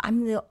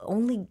 I'm the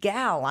only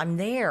gal. I'm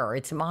there.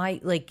 It's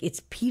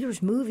it's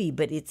Peter's movie,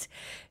 but it's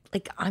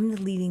like I'm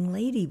the leading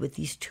lady with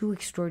these two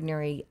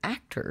extraordinary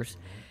actors.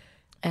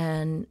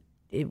 And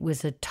it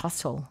was a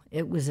tussle.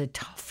 It was a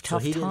tough So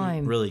he time.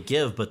 didn't really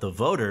give, but the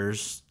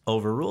voters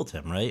overruled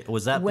him, right?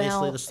 Was that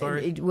basically the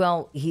story?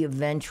 He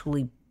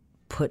eventually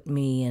put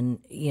me in,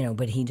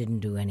 but he didn't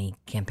do any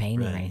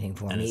campaigning or anything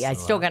for me. I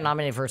still got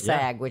nominated for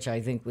SAG, which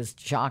I think was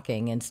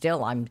shocking. And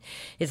still,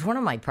 it's one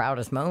of my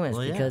proudest moments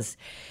because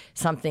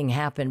something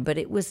happened. But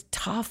it was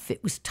tough.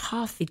 It was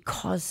tough. It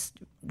caused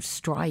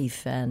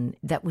strife, and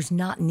that was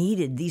not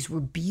needed. These were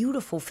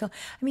beautiful films.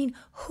 I mean,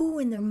 who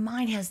in their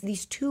mind has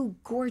these two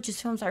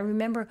gorgeous films? I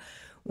remember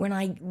when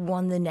I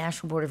won the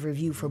National Board of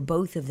Review for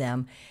both of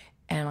them,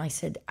 and I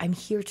said, I'm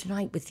here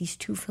tonight with these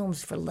two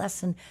films for less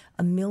than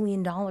 $1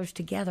 million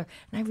together.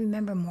 And I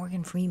remember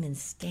Morgan Freeman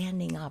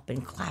standing up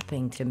and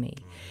clapping to me.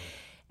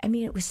 I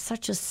mean, it was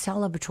such a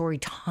celebratory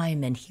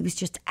time, and he was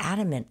just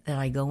adamant that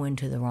I go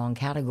into the wrong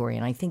category.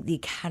 And I think the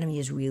Academy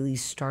is really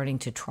starting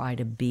to try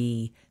to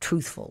be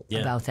truthful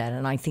about that,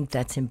 and I think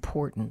that's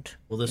important.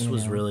 Well, this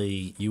was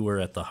really, you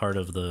were at the heart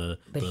of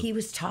But he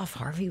was tough.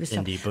 Harvey was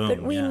indie tough. boom,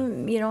 But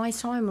we, I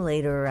saw him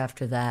later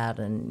after that,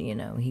 and,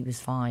 he was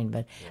fine.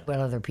 But what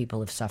other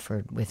people have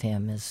suffered with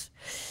him is,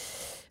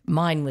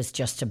 mine was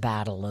just a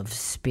battle of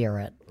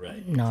spirit,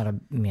 not a,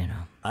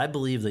 I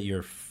believe that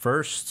your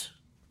first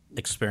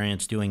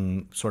experience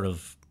doing sort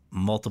of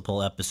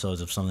multiple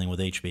episodes of something with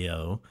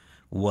HBO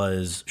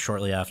was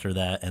shortly after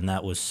that, and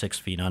that was 6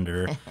 Feet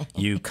Under.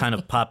 You kind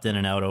of popped in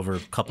and out over a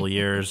couple of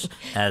years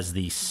as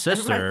the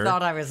sister. I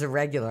thought I was a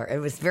regular. It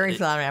was very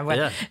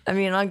flattering.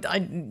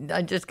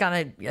 I just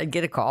kind of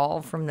get a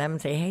call from them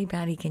and say, hey,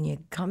 Patty, can you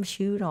come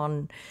shoot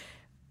on,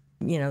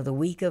 the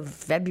week of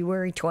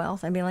February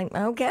 12th? I'd be like,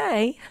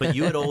 okay. But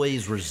you had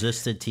always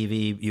resisted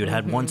TV. You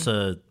had once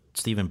a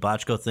Stephen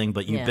Bochco thing,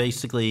 but you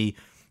basically,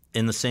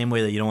 in the same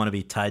way that you don't want to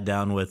be tied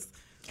down with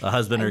a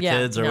husband or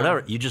kids or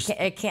whatever, you just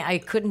I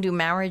couldn't do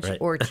marriage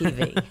or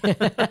TV.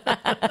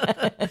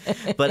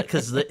 But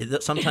because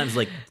sometimes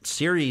like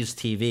series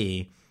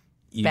TV,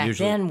 you back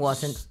usually then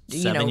wasn't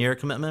 7-year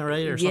commitment,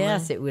 right? Or something?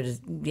 Yes, it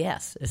was.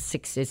 Yes, a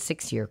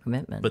 6-year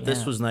commitment. But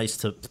this was nice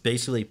to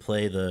basically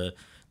play the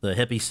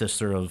hippie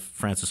sister of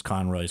Frances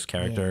Conroy's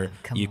character.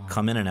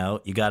 Come in and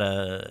out. You got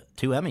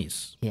 2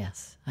 Emmys.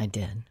 Yes, I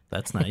did.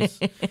 That's nice.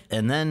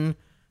 And then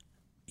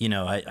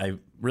I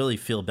really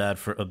feel bad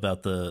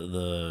about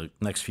the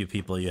next few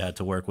people you had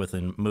to work with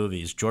in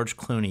movies. George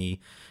Clooney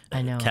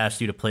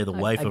cast you to play the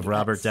wife of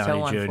Robert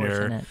Downey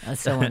Jr.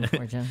 So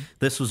unfortunate.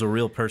 This was a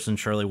real person,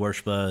 Charlie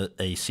Worshba,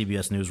 a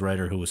CBS News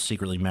writer who was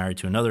secretly married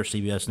to another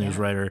CBS News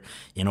writer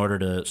in order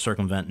to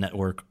circumvent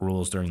network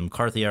rules during the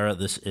McCarthy era.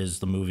 This is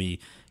the movie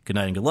Good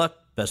Night and Good Luck,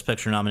 Best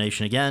Picture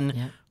nomination again.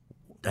 Yeah.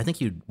 I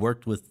think you'd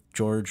worked with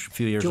George a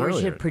few years earlier.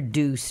 George had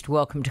produced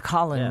Welcome to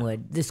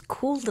Collinwood, this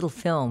cool little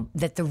film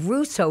that the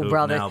Russo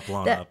brothers. Now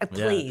blown up.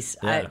 Please,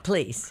 Yeah.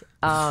 Please.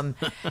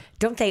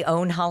 Don't they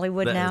own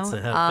Hollywood now? It's a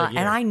big year. And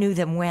I knew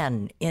them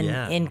when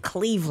in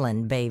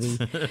Cleveland, baby,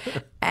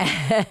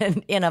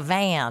 and in a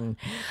van.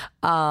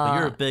 But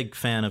you're a big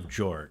fan of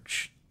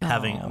George.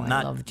 Having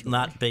I love George.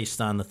 not based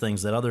on the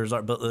things that others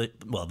are, but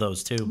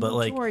those two.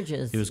 But George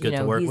is, he was good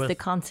to work he's with. the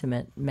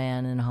consummate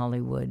man in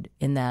Hollywood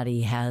in that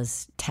he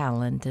has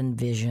talent and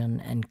vision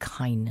and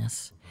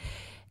kindness,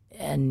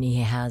 and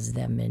he has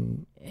them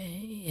in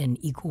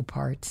equal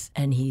parts.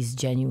 And he's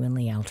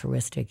genuinely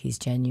altruistic. He's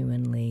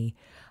genuinely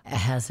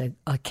has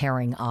a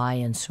caring eye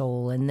and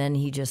soul. And then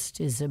he just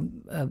is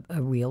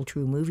a real,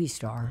 true movie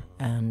star.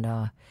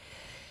 And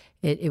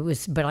It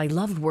was, but I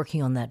loved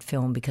working on that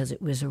film because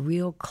it was a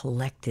real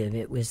collective.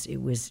 It was.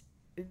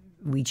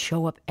 We'd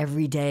show up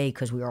every day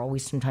because we were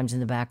always sometimes in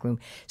the back room.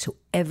 So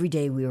every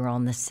day we were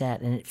on the set,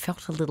 and it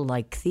felt a little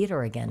like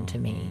theater again to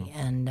me.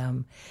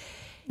 And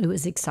it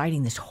was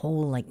exciting. This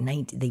whole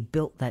night they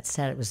built that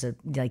set. It was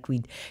like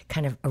we'd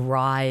kind of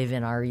arrive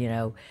in our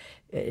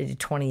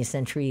 20th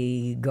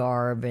century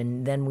garb,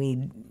 and then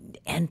we'd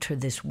enter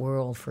this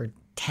world for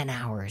 10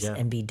 hours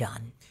and be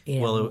done.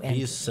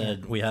 He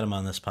said, we had him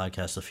on this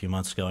podcast a few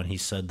months ago, and he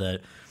said that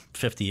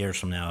 50 years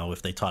from now,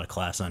 if they taught a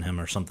class on him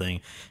or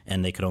something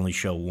and they could only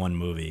show one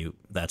movie,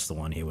 that's the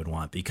one he would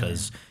want,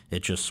 because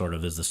it just sort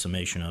of is the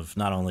summation of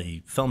not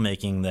only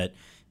filmmaking, that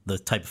the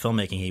type of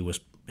filmmaking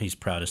he's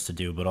proudest to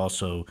do, but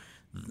also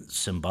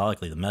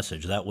symbolically the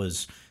message. That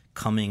was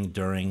coming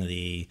during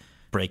the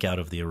breakout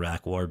of the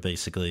Iraq War,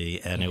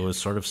 basically, and it was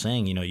sort of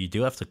saying, you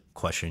do have to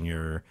question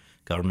your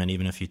government,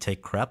 even if you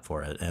take crap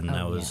for it. And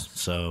that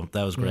was a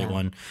great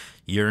one.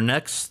 Your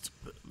next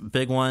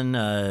big one,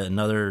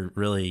 another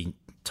really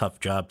tough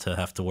job to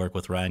have to work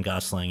with Ryan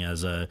Gosling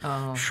as a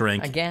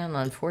shrink. Again,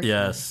 unfortunately.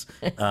 Yes.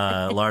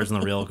 Lars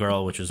and the Real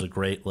Girl, which is a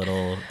great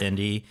little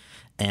indie.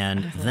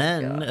 And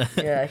then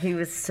he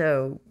was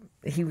so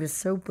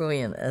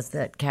brilliant as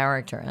that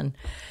character, and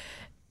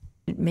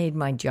it made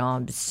my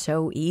job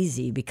so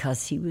easy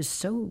because he was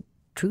so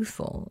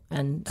truthful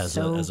and as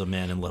a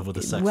man in love with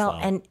a sex doll.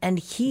 And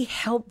he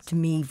helped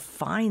me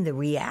find the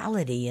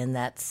reality in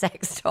that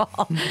sex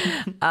doll.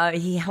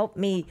 He helped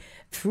me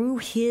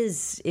through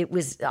it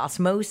was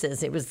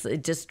osmosis.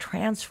 It just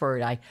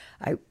transferred.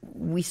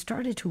 We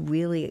started to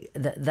really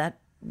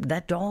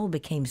that doll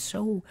became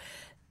so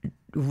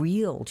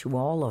real to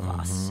all of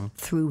us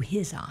through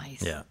his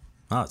eyes. Yeah.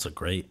 Oh, it's a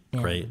great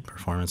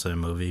performance in a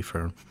movie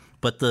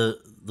but the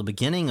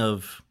beginning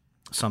of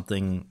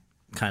something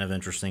kind of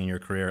interesting in your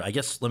career. I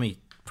guess let me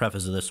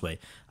preface it this way.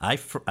 I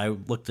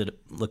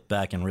looked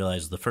back and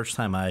realized the first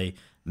time I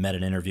met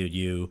and interviewed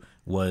you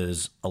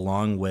was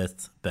along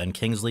with Ben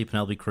Kingsley,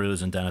 Penelope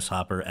Cruz, and Dennis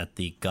Hopper at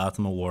the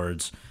Gotham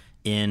Awards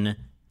in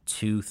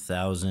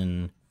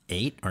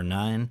 2008 or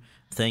 9,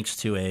 thanks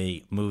to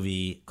a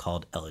movie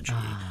called Elegy,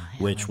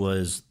 which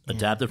was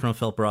adapted from a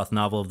Philip Roth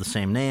novel of the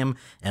same name.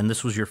 And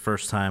this was your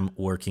first time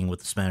working with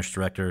the Spanish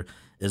director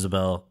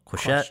Isabel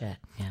Coixet.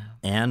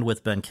 And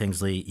with Ben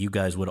Kingsley. You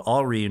guys would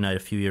all reunite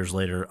a few years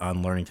later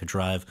on Learning to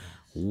Drive.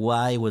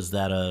 Why was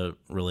that a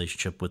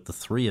relationship with the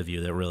three of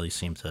you that really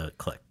seemed to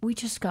click? We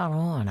just got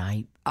on.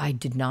 I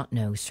did not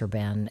know Sir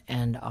Ben,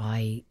 and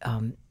I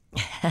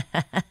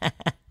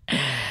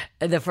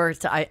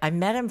I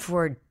met him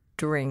for a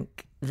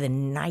drink the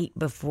night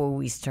before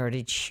we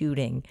started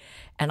shooting,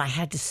 and I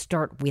had to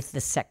start with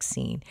the sex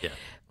scene. Yeah.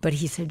 But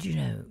he said,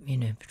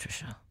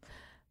 Patricia,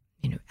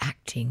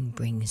 acting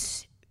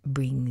brings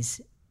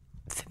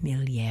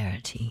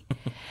familiarity.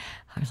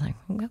 I was like,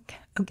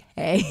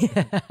 okay.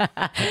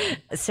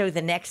 So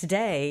the next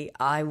day,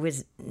 I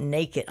was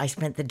naked. I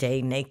spent the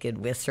day naked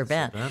with Sir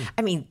Ben.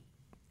 I mean,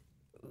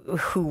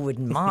 who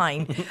wouldn't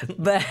mind?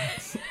 but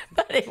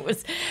it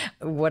was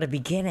what a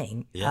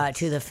beginning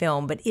to the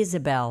film. But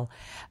Isabel,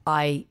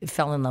 I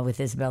fell in love with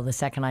Isabel the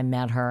second I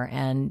met her,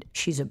 and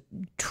she's a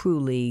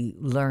truly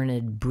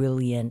learned,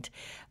 brilliant,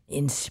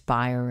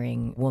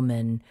 inspiring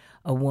woman,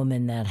 a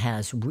woman that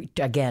has,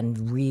 again,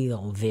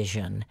 real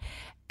vision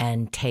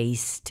and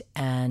taste.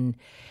 And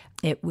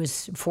it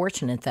was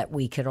fortunate that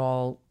we could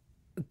all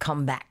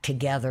come back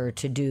together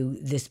to do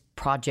this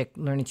project,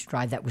 Learning to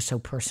Drive, that was so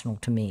personal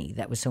to me,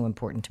 that was so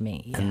important to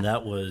me. And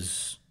that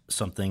was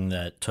something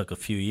that took a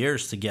few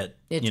years to get,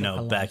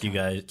 back. You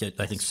guys get,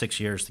 I think, 6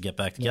 years to get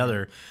back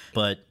together. Yeah.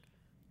 But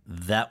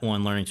that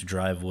one, Learning to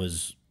Drive,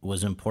 was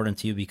important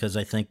to you because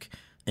I think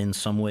in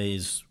some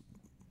ways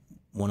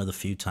one of the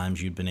few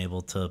times you'd been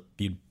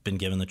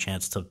given the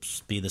chance to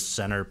be the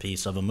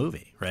centerpiece of a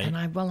movie, right? And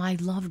I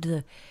loved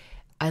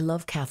I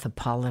love Katha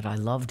Pollitt. I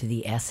loved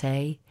the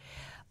essay.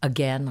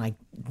 Again,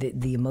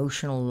 the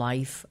emotional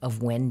life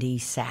of Wendy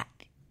sat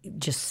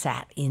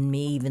in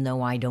me, even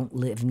though I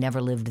never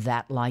lived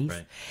that life.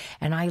 Right.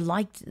 And I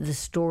liked the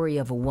story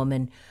of a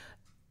woman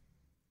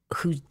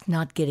who's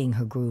not getting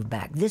her groove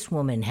back. This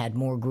woman had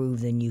more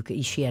groove than you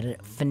could. She had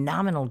a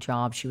phenomenal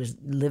job. She was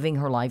living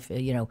her life,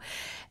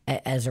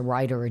 as a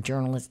writer, a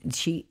journalist.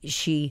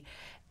 She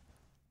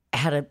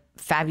had a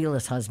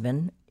fabulous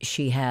husband.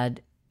 She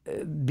had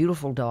a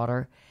beautiful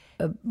daughter,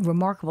 a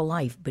remarkable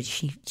life, but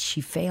she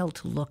failed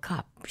to look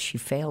up. She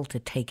failed to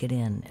take it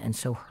in, and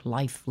so her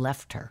life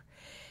left her.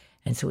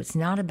 And so it's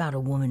not about a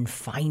woman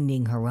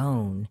finding her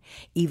own,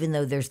 even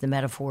though there's the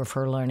metaphor of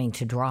her learning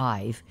to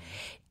drive.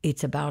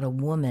 It's about a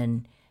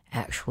woman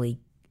actually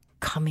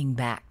coming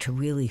back to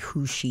really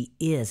who she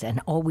is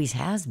and always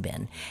has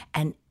been,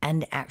 and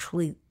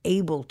actually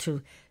able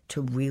to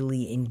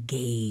really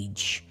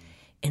engage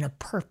in a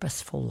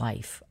purposeful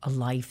life, a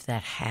life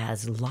that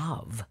has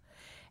love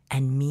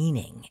and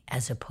meaning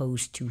as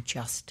opposed to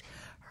just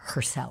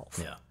herself.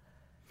 Yeah.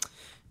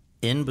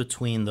 In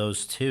between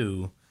those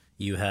two,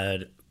 you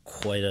had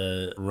quite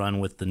a run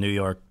with the New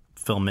York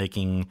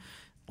filmmaking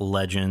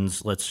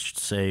legends. Let's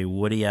say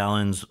Woody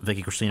Allen's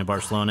Vicky Cristina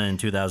Barcelona in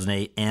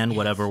 2008 and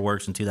Whatever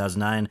Works in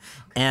 2009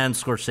 and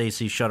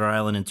Scorsese Shutter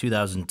Island in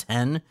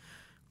 2010.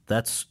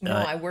 That's no,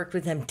 I worked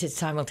with them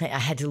simultaneously. I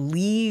had to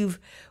leave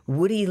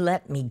Woody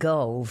Let Me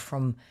Go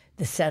from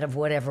the set of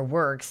Whatever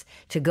Works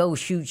to go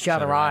shoot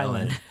Shutter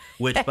Island.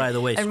 Which, by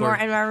the way, and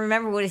I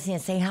remember Woody saying,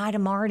 "Say hi to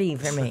Marty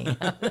for me."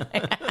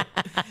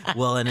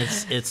 Well, and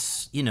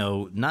it's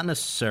not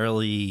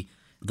necessarily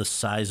the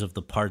size of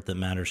the part that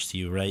matters to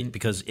you, right?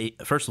 Because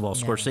first of all,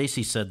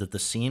 Scorsese said that the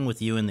scene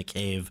with you in the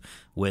cave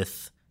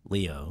with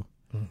Leo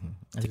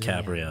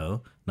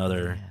DiCaprio,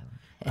 another.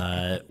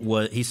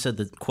 He said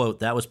that,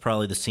 quote, that was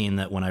probably the scene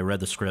that when I read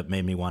the script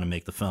made me want to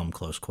make the film,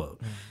 close quote.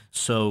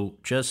 So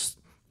just,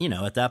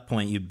 at that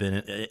point you'd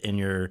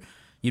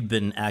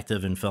been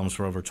active in films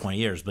for over 20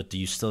 years, but do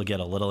you still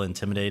get a little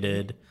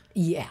intimidated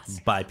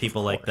by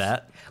people like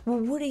that? Well,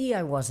 Woody,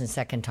 I wasn't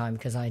second time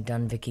because I had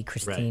done Vicky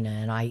Cristina,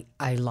 and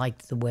I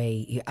liked the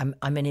way I'm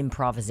an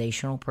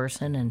improvisational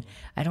person, and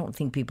I don't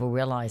think people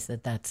realize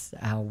that that's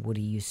how Woody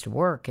used to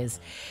work,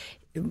 is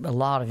a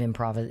lot of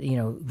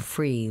improv,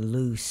 free,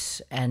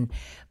 loose, and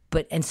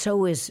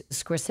so is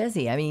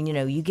Scorsese. I mean,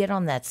 you get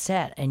on that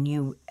set and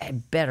you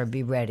better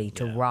be ready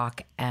to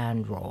rock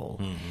and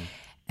roll,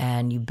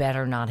 and you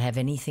better not have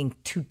anything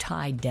too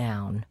tied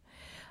down,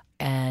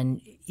 and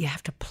you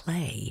have to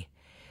play,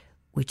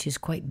 which is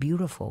quite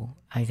beautiful,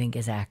 I think,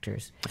 as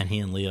actors. And he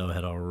and Leo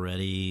had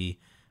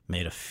already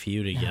made a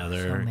few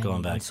together,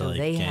 going back to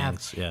they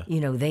Gangs.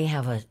 They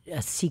have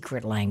a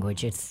secret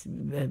language. It's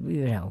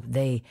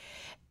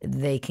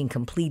they can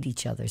complete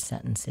each other's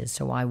sentences.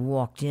 So I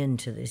walked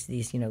into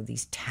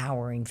these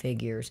towering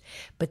figures,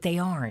 but they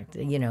aren't.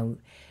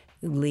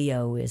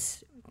 Leo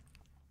is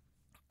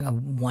a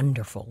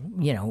wonderful,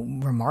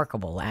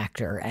 remarkable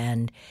actor,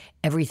 and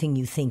everything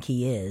you think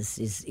he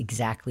is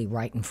exactly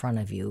right in front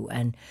of you.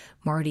 And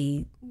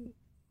Marty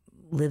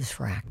lives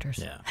for actors.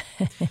 Yeah.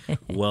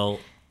 Well,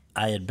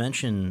 I had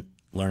mentioned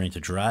Learning to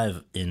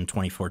Drive in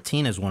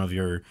 2014 as one of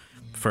your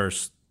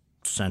first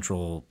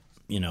central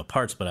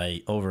parts, but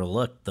I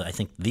overlooked I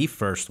think the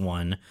first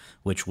one,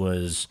 which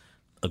was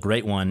a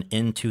great one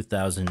in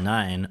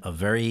 2009.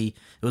 It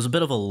was a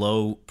bit of a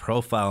low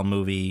profile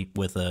movie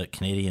with a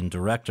Canadian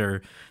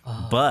director,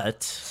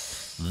 but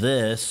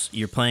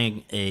you're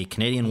playing a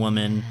Canadian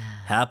woman,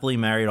 happily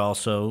married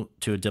also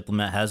to a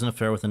diplomat, has an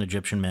affair with an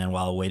Egyptian man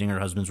while awaiting her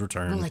husband's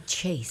return. Well, a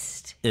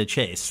chaste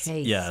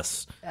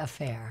yes,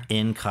 affair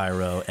in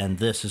Cairo, and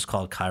this is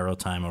called Cairo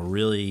Time, a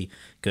really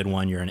good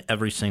one. You're in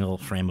every single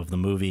frame of the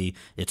movie.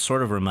 It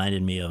sort of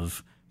reminded me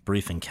of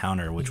Brief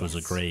Encounter, which was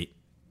a great.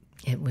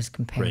 It was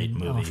compared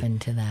often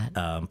to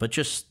that. But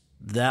just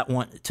that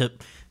one,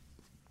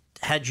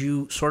 had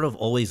you sort of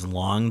always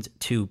longed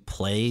to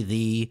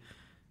play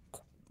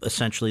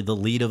essentially the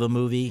lead of a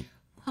movie?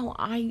 Well,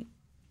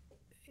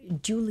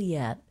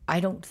 Juliet, I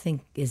don't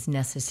think is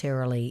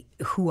necessarily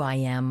who I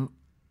am,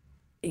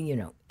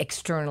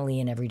 externally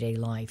in everyday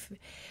life.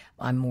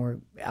 I'm more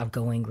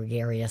outgoing,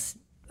 gregarious,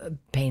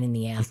 pain in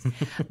the ass.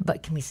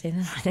 But can we say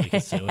that? You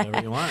can say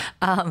whatever you want.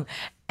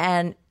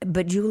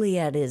 But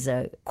Juliet is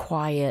a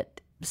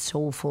quiet,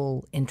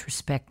 soulful,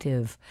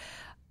 introspective,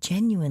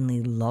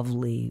 genuinely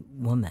lovely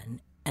woman,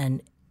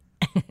 and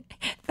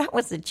that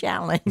was a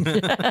challenge.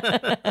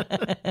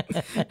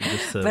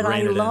 But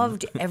I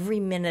loved every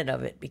minute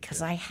of it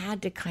because I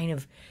had to kind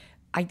of,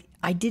 I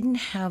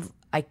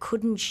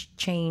couldn't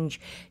change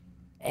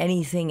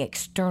anything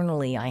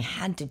externally. I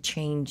had to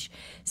change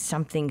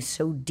something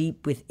so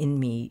deep within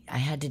me. I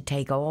had to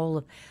take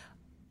all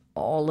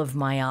of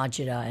my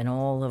agita and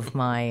all of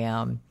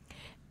my,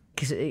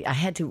 because I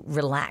had to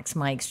relax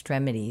my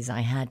extremities. I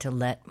had to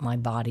let my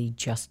body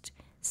just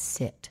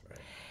sit.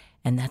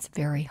 And that's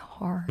very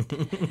hard.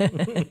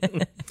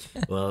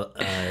 Well,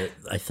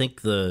 I think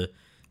the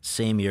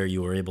same year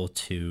you were able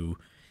to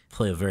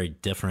play a very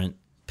different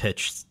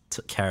pitched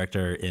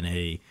character in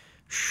a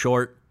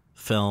short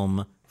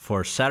film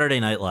for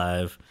Saturday Night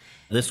Live.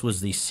 This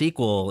was the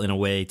sequel, in a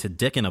way, to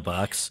Dick in a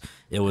Box.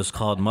 It was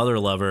called Mother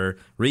Lover,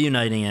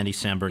 reuniting Andy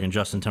Samberg and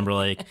Justin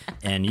Timberlake,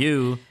 and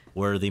you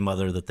were the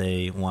mother that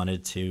they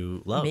wanted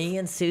to love. Me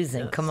and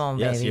Susan. Yes. Come on,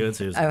 Yes, baby. you and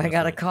Susan. I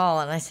got a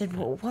call, and I said,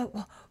 well,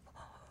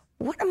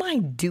 what am I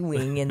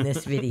doing in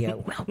this video?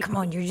 Well, come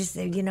on, you're just,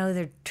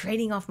 they're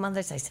trading off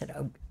mothers. I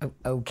said,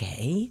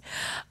 okay.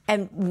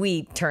 And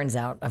we, turns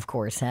out, of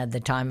course, had the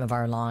time of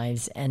our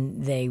lives,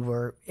 and they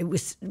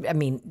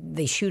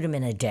shoot them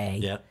in a day.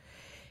 Yeah.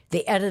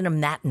 They edit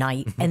them that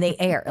night, and they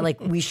air. Like,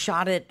 we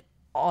shot it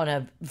on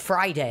a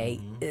Friday.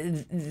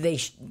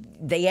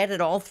 They edit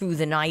all through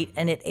the night,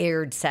 and it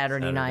aired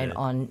Saturday night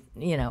on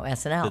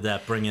SNL. Did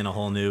that bring in a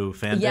whole new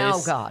fan base? Yeah,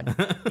 oh God.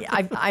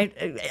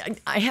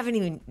 I haven't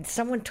even.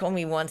 Someone told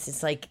me once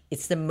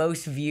it's the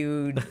most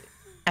viewed.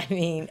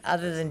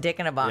 Other than Dick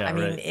in a Box. Yeah,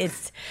 right.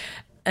 It's.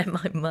 And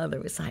my mother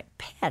was like,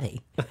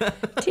 Patty,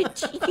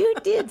 you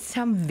did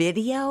some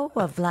video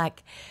of that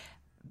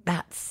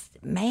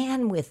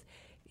man with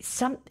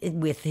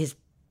his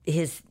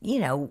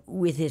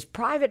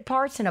private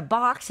parts in a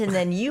box, and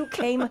then you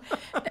came. You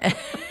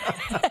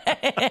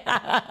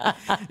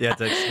have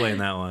to explain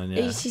that one.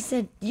 Yeah. She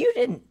said, "You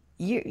didn't."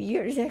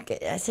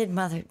 I said,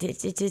 Mother,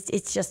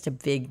 it's just a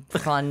big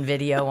fun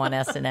video on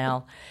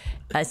SNL.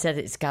 I said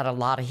it's got a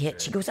lot of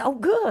hits. She goes, "Oh,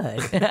 good."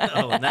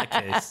 Oh, in that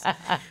case.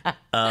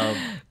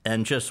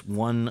 And just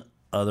one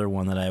other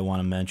one that I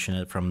want to mention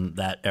it from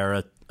that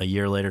era. A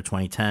year later,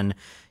 2010,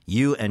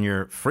 you and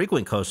your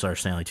frequent co-star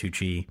Stanley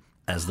Tucci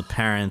as the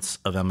parents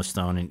of Emma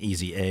Stone in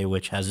Easy A,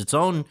 which has its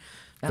own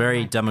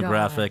very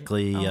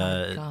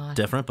demographically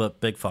different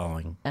but big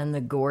following. And the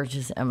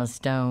gorgeous Emma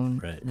Stone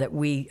Right. that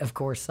we, of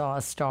course, saw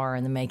a star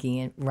in the making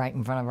it right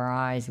in front of our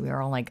eyes. We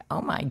were all like,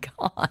 oh, my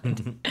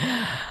God.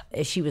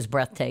 She was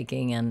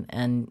breathtaking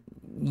and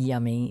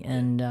yummy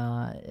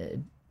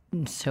and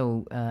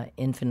so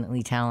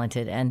infinitely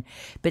talented.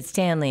 But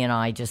Stanley and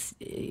I just,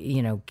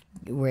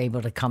 were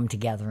able to come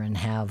together and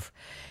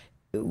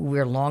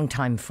we're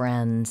longtime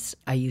friends.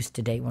 I used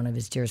to date one of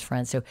his dearest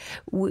friends. So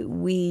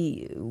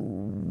we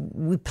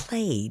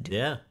played.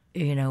 Yeah.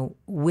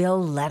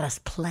 Will let us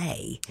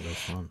play. It was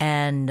fun.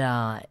 And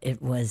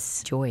it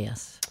was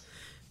joyous.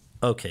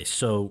 Okay,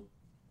 so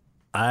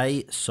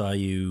I saw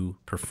you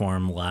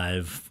perform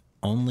live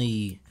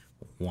only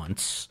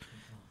once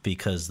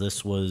because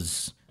this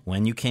was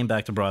when you came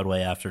back to Broadway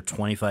after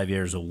 25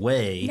 years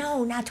away.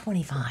 No, not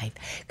 25,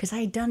 because I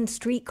had done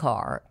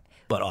Streetcar.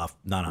 But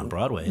not on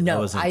Broadway. No,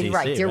 that was in DC,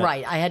 right. You're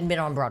right. I hadn't been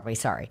on Broadway.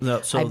 Sorry.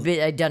 No, so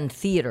I'd done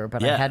theater,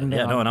 but I hadn't been.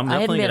 Yeah, no, and I'm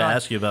definitely going to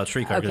ask you about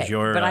Streetcar because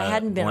you're. But I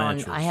hadn't been on.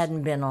 Blanche I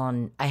hadn't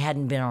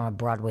been on a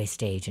Broadway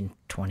stage in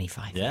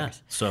 25 Yeah.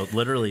 years. So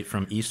literally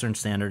from Eastern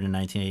Standard in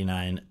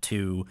 1989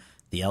 to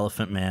The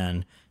Elephant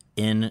Man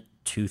in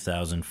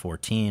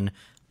 2014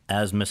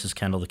 as Mrs.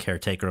 Kendall, the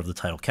caretaker of the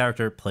title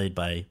character, played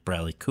by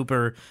Bradley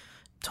Cooper.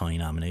 Tony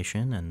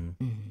nomination and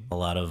a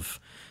lot of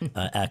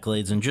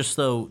accolades. And just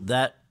though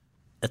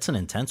it's an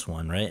intense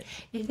one, right?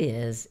 It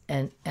is,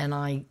 and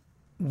I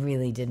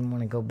really didn't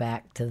want to go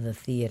back to the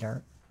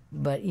theater.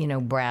 But,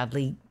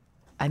 Bradley,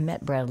 I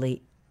met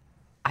Bradley,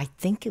 I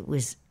think it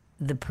was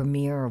the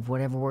premiere of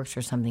Whatever Works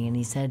or something, and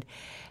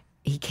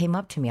he came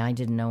up to me, I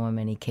didn't know him,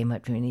 and he came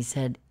up to me and he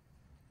said,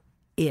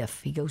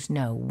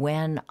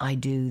 when I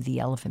do The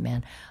Elephant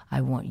Man,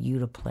 I want you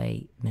to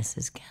play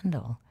Mrs.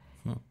 Kendall.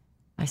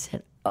 I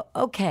said,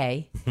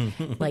 okay,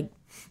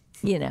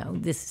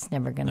 this is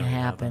never going to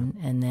happen.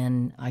 And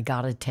then I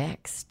got a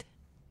text,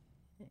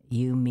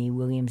 you, me,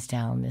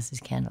 Williamstown,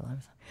 Mrs. Kendall.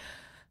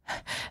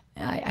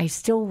 I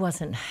still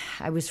wasn't,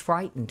 I was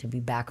frightened to be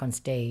back on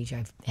stage.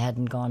 I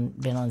hadn't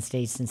been on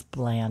stage since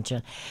Blanche.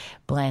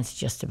 Blanche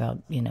just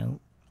about,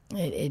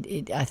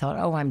 I thought,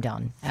 oh, I'm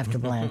done after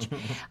Blanche.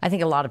 I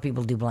think a lot of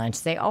people do Blanche,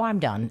 say, oh, I'm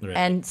done. Right.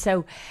 And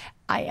so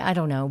I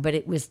don't know, but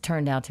it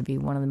turned out to be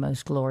one of the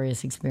most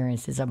glorious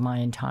experiences of my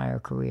entire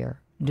career,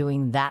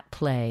 doing that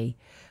play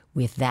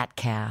with that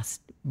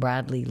cast,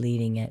 Bradley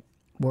leading it.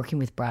 Working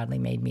with Bradley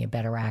made me a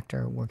better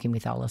actor. Working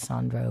with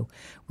Alessandro,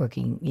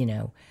 working,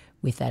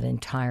 with that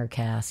entire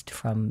cast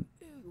from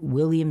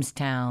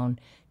Williamstown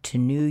to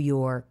New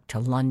York to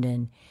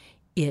London,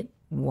 it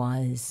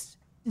was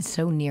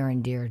so near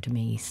and dear to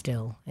me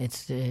still.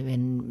 It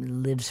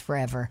lives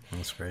forever.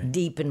 That's great.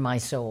 Deep in my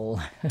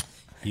soul.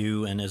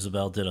 You and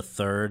Isabel did a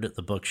third at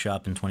the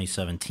Bookshop in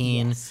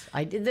 2017. Yes,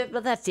 I did.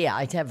 But that's,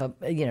 I'd have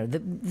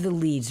the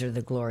leads are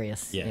the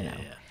glorious, Yeah.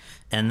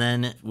 And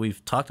then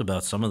we've talked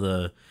about some of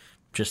the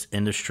just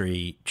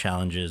industry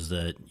challenges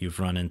that you've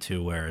run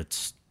into where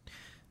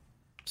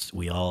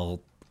we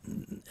all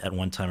at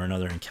one time or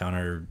another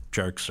encounter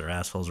jerks or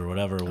assholes or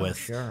whatever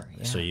Sure,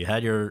 yeah. So you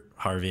had your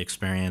Harvey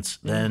experience.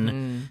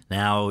 Then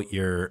now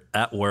you're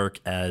at work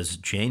as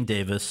Jane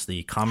Davis,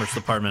 the Commerce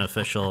Department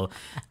official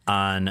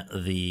on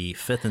the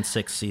 5th and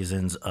 6th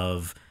seasons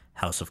of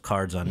House of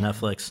Cards on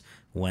Netflix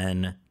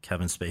when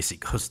Kevin Spacey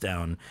goes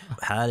down.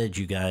 How did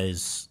you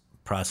guys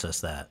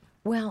process that?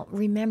 Well,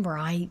 remember,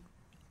 I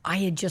I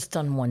had just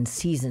done one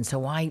season,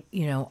 so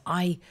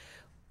I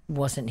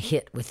wasn't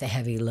hit with the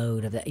heavy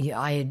load of that.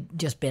 I had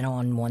just been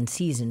on one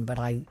season, but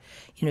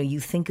you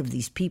think of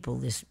these people,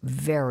 this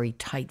very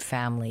tight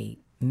family,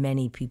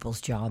 many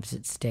people's jobs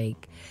at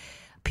stake,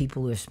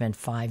 people who have spent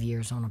 5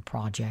 years on a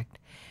project.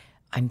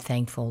 I'm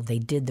thankful they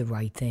did the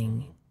right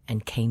thing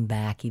and came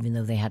back, even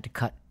though they had to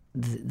cut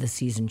the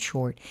season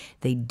short.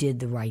 They did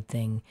the right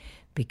thing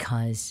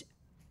because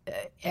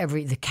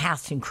the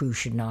cast and crew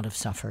should not have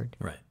suffered,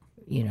 right?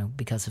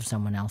 Because of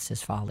someone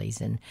else's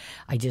follies. And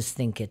I just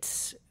think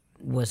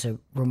was a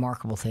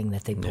remarkable thing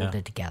that they pulled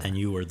it together. And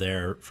you were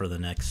there for the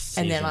next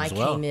season and then I as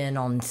well. came in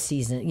on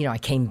season, I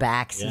came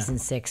back season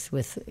 6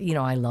 with,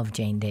 I love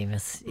Jane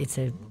Davis. It's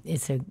a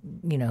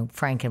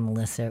Frank and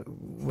Melissa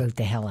wrote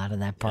the hell out of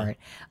that part.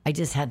 I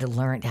just had to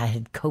learn. I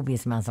had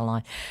copious amounts of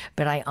lines.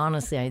 But I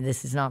honestly,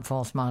 this is not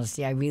false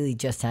modesty, I really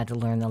just had to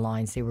learn the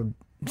lines. They were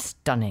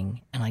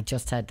stunning, and I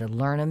just had to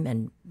learn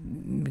them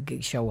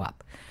and show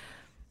up.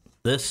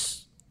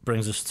 This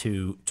brings us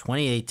to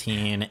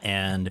 2018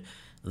 and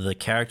the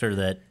character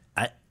that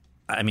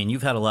I mean,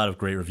 you've had a lot of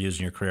great reviews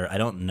in your career. I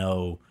don't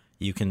know,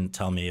 you can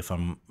tell me if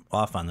I'm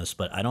off on this,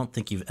 but I don't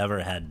think you've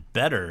ever had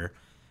better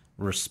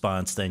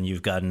response than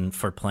you've gotten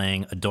for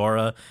playing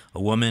Adora,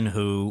 a woman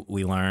who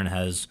we learn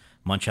has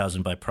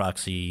Munchausen by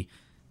proxy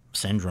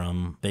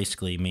syndrome,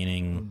 basically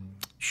meaning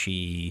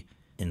she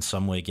in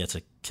some way gets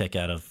a kick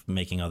out of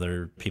making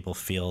other people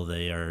feel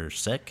they are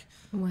sick.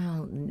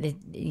 Well,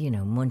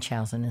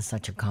 Munchausen is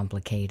such a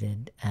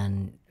complicated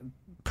and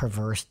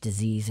perverse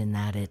disease in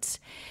that it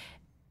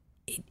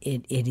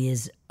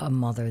is a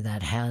mother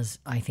that has,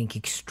 I think,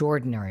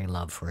 extraordinary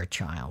love for a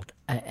child,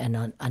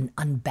 an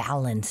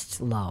unbalanced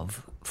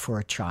love for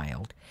a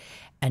child,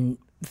 and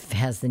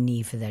has the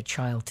need for that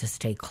child to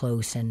stay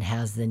close and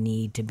has the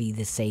need to be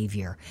the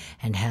savior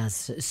and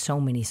has so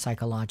many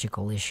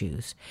psychological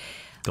issues.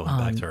 Going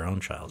back to her own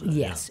childhood.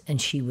 Yes, and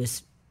she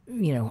was,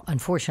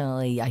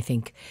 unfortunately, I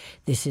think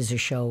this is a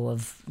show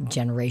of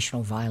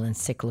generational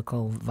violence,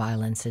 cyclical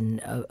violence,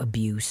 and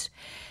abuse.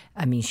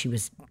 I mean, she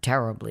was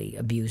terribly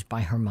abused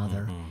by her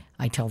mother. Mm-hmm.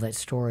 I tell that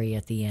story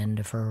at the end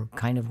of her,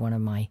 kind of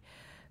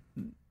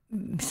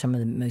some of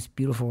the most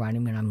beautiful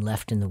writing, when I'm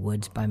left in the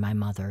woods by my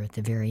mother at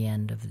the very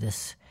end of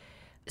this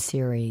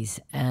series.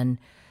 And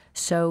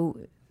so,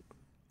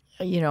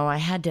 I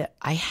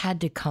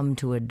had to come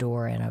to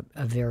Adora in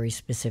a very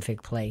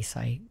specific place.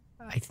 I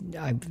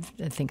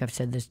think I've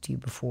said this to you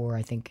before.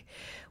 I think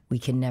we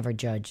can never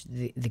judge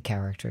the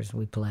characters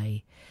we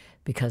play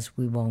because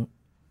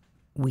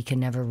we can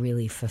never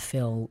really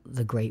fulfill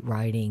the great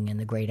writing and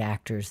the great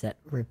actors that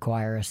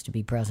require us to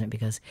be present,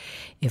 because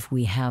if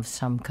we have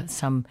some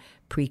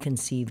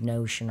preconceived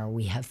notion or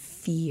we have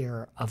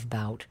fear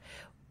about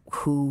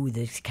who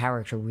this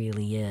character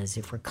really is,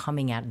 if we're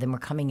coming at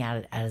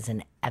it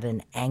at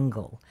an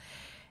angle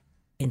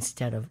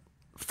instead of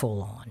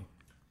full on.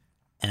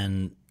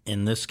 And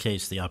in this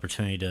case, the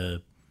opportunity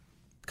to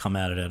come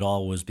at it at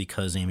all was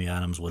because Amy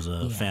Adams was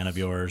a fan of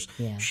yours.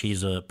 Yeah.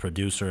 She's a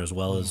producer as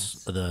well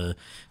as the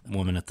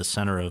woman at the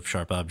center of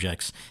Sharp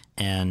Objects,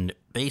 and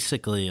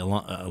basically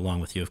along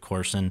with you, of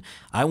course. And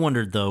I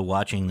wondered, though,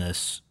 watching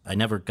this, I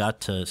never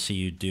got to see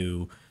you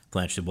do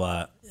Blanche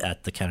DuBois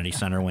at the Kennedy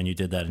Center when you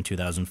did that in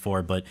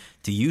 2004, but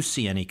do you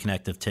see any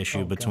connective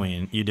tissue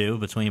between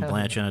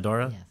Blanche and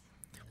Adora?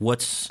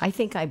 Yes. I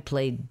think I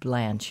played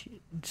Blanche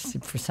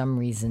for some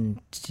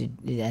reason,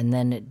 and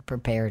then it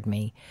prepared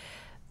me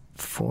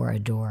for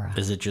Adora.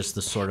 Is it just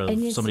the sort of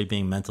somebody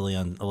being mentally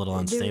a little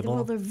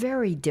unstable? They're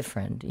very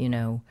different,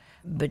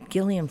 But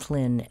Gillian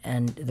Flynn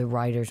and the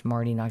writers,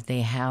 Marty Knox,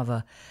 they have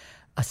a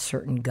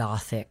certain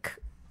Gothic.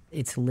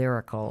 It's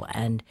lyrical,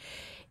 and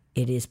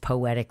it is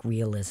poetic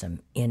realism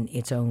in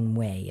its own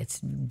way.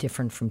 It's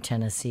different from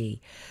Tennessee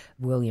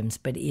Williams,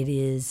 but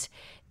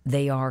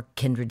they are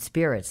kindred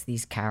spirits,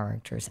 these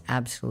characters,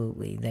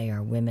 absolutely. They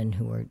are women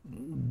who are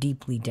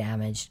deeply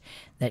damaged,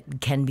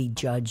 that can be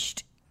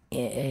judged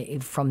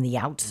from the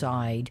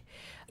outside.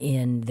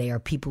 They are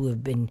people who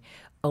have been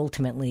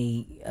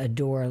ultimately,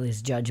 Adora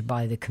is judged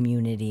by the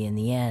community in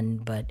the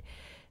end, but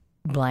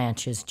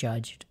Blanche is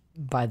judged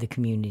by the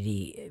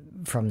community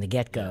from the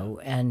get-go.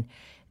 And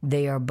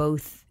they are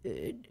both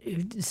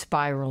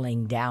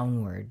spiraling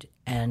downward,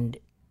 and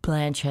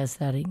Blanche has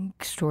that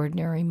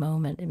extraordinary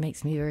moment. It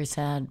makes me very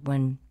sad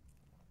when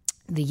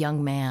the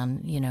young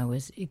man,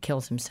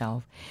 kills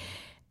himself.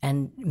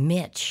 And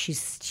Mitch, she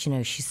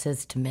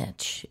says to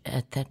Mitch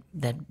at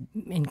that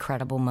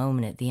incredible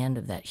moment at the end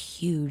of that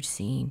huge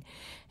scene,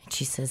 and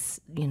she says,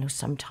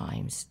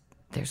 sometimes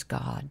there's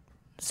God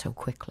so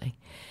quickly,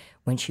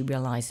 when she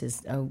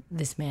realizes, oh,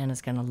 this man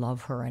is going to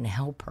love her and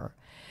help her.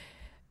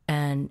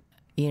 And,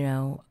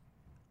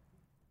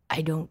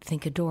 I don't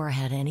think Adora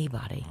had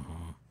anybody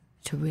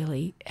to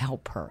really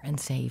help her and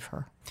save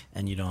her.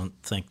 And you don't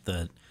think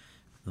that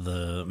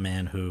the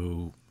man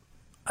who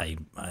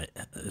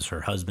is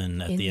her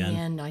husband at the end?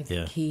 In the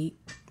end,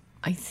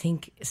 I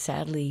think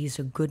sadly he's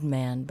a good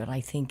man, but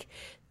I think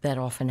that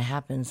often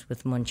happens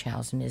with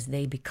Munchausen is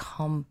they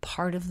become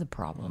part of the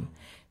problem.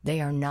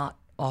 They are not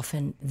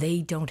often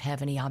they don't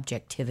have any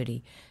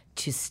objectivity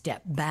to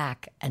step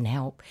back and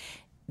help.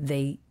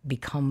 They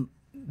become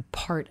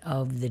part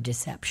of the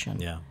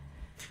deception. Yeah.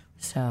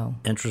 So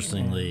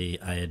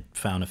interestingly, I had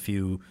found a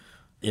few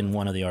in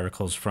one of the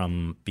articles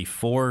from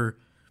before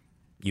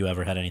you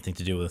ever had anything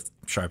to do with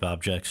sharp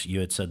objects.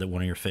 You had said that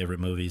one of your favorite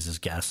movies is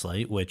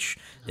Gaslight, which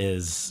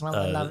is... Well,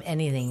 I love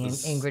anything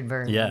Ingrid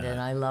Bergman, and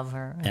I love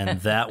her.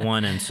 And that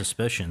one and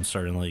Suspicion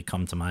certainly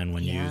come to mind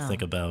when you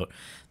think about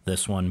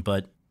this one.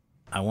 But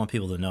I want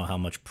people to know how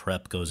much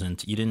prep goes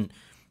into... You didn't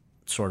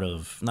sort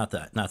of... Not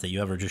that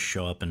you ever just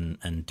show up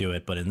and do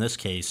it, but in this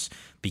case,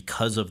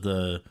 because of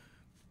the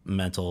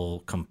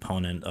mental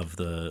component of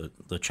the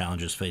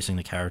challenges facing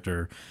the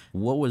character,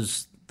 what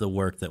was the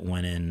work that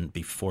went in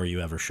before you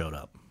ever showed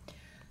up?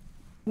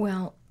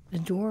 Well,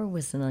 Adora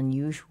was an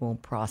unusual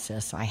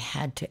process. I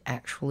had to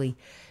actually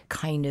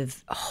kind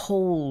of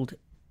hold,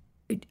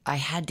 I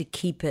had to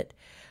keep it,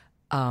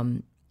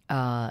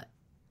 I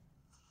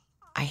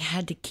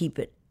had to keep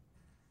it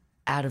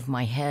out of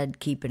my head,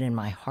 keep it in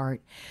my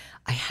heart.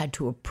 I had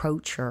to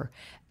approach her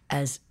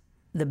as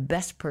the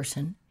best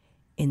person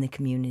in the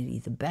community,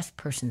 the best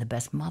person, the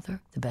best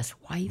mother, the best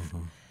wife,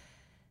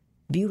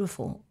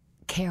 beautiful,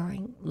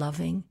 caring,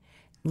 loving,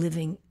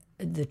 living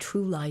the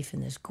true life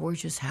in this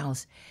gorgeous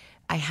house.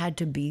 I had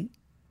to be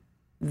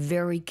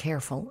very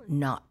careful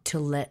not to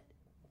let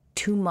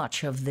too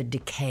much of the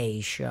decay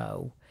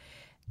show.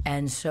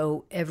 And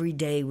so every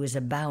day was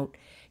about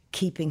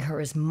keeping her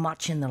as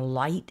much in the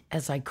light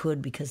as I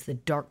could because the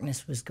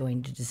darkness was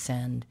going to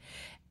descend.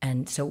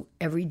 And so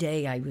every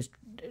day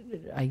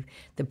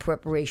the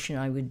preparation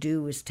I would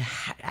do was to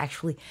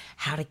actually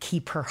how to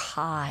keep her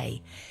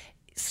high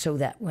so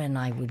that when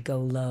I would go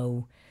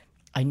low,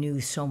 I knew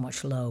so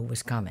much low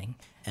was coming.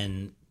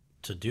 And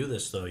to do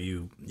this, though,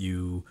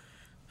 you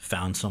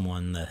found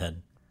someone that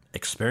had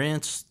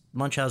experienced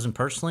Munchausen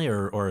personally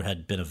or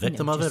had been a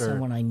victim of it? Or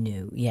someone I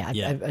knew.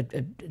 Yeah.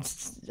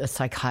 A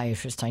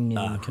psychiatrist I knew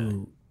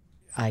who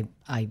I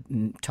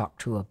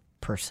talked to a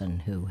person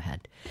who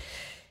had.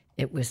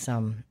 It was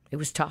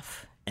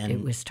tough. And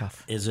it was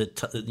tough. Is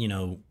it,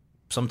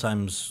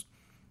 sometimes,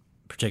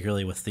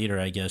 particularly with theater,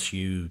 I guess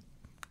you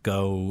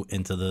go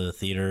into the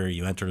theater,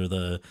 you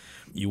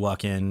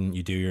walk in,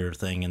 you do your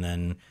thing, and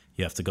then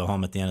you have to go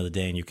home at the end of the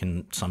day, and you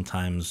can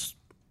sometimes,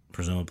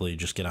 presumably,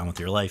 just get on with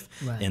your life.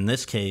 Right. In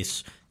this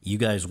case, you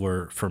guys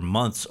were for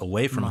months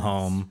away from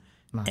home,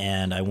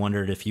 and I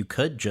wondered if you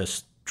could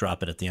just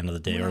drop it at the end of the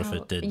day, or if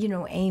it did.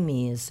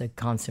 Amy is a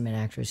consummate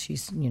actress.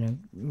 She's,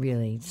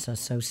 really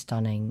so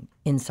stunning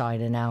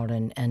inside and out.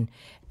 And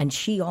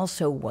she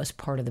also was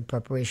part of the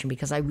preparation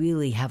because I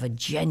really have a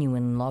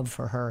genuine love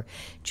for her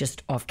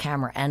just off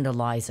camera and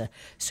Eliza.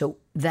 So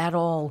that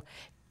all,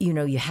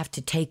 you have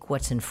to take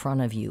what's in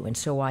front of you. And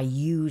so I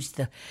used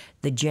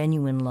the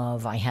genuine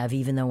love I have,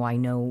 even though I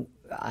know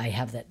I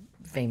have that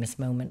famous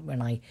moment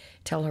when I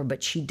tell her,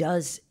 but she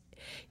does.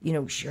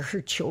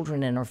 Her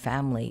children and her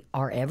family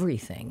are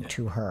everything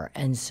to her.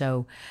 And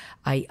so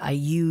I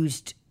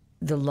used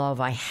the love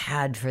I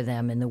had for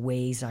them in the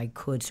ways I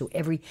could. So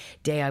every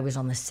day I was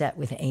on the set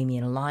with Amy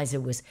and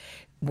Eliza was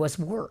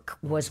work,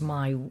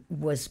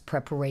 was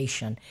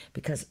preparation,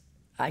 because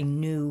I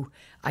knew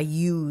I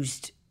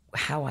used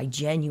how I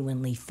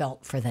genuinely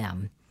felt for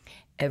them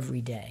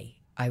every day.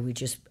 I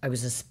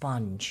was a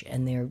sponge,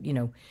 and they're,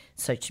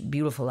 such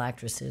beautiful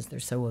actresses. They're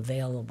so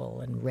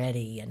available and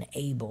ready and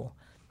able.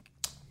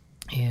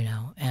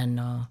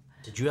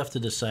 Did you have to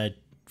decide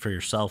for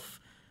yourself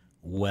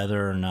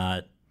whether or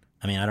not,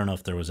 I don't know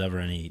if there was ever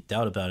any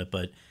doubt about it,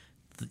 but,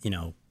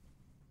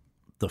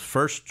 the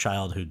first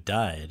child who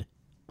died,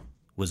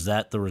 was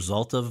that the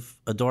result of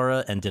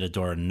Adora? And did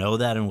Adora know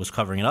that and was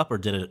covering it up? Or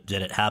did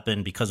it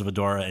happen because of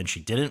Adora and she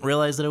didn't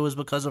realize that it was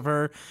because of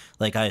her?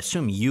 Like, I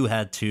assume you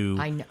had to...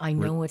 I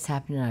know what's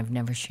happening. I've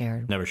never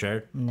shared. Never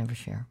shared? Never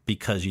share.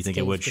 Because you think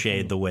it would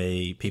shade the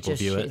way people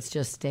view it? It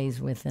just stays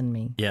within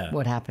me. Yeah.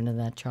 What happened to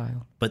that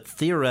child. But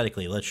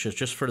theoretically, let's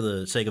just for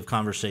the sake of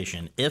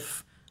conversation,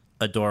 if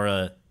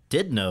Adora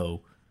did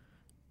know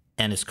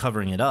and is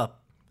covering it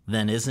up,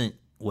 then isn't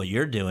what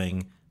you're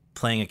doing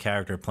playing a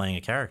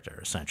character,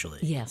 essentially?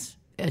 Yes.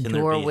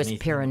 Adora was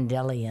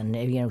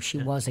Pirandellian. She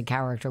was a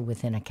character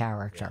within a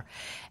character.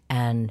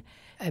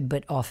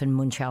 But often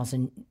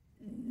Munchausen,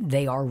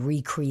 they are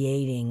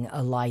recreating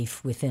a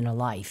life within a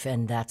life.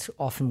 And that's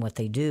often what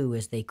they do,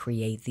 is they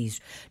create these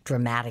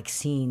dramatic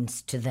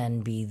scenes to then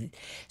be...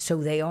 So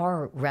they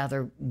are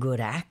rather good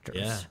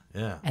actors.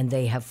 Yeah. And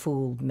they have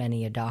fooled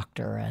many a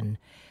doctor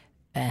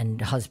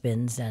and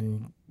husbands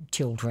and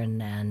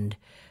children and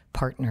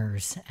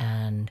partners.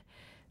 And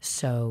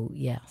so,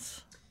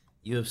 yes.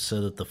 You have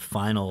said that the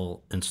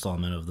final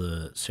installment of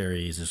the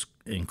series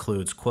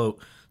includes, quote,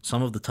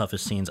 some of the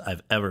toughest scenes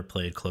I've ever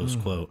played, close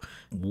quote.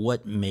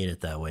 What made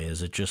it that way?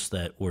 Is it just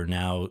that we're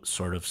now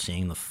sort of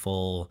seeing the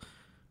full,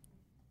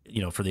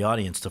 for the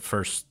audience,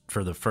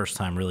 for the first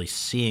time really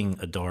seeing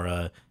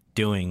Adora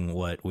doing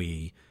what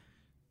we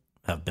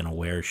have been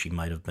aware she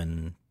might have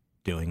been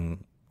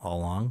doing all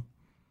along?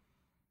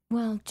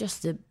 Well,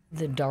 just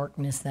the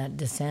darkness that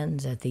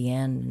descends at the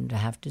end, and to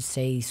have to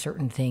say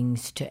certain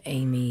things to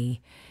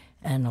Amy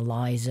and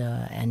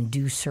Eliza and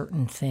do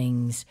certain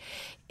things,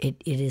 it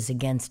is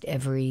against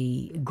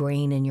every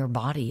grain in your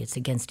body. It's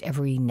against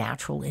every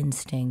natural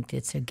instinct.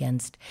 It's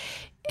against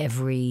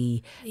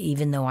every,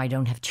 even though I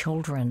don't have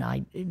children,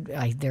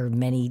 there are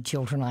many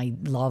children I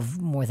love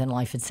more than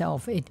life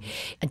itself.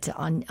 It's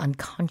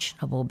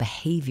unconscionable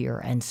behavior,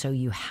 and so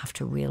you have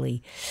to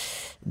really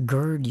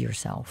gird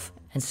yourself.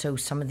 And so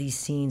some of these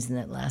scenes, in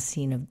that last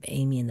scene of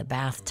Amy in the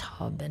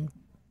bathtub and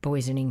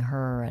poisoning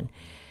her, and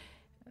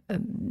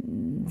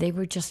they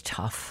were just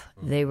tough.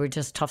 They were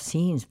just tough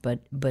scenes, but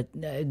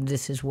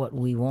this is what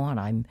we want.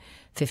 I'm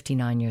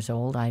 59 years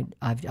old.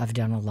 I've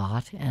done a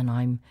lot, and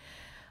I'm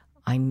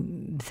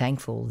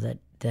thankful that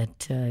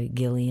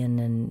Gillian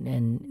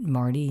and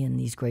Marty and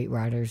these great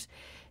writers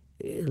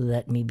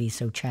let me be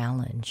so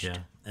challenged. Yeah,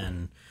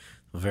 and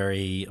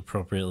very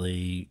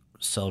appropriately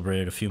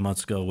celebrated a few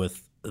months ago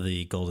with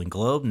the Golden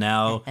Globe,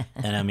 now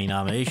an Emmy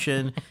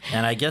nomination.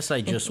 And I guess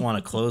I just want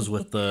to close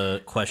with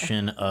the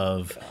question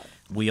of,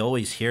 we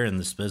always hear in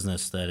this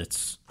business that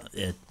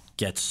it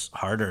gets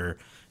harder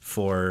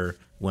for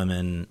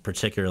women,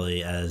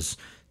 particularly as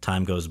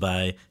time goes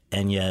by,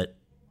 and yet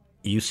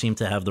you seem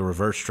to have the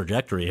reverse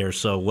trajectory here.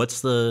 So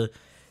what's the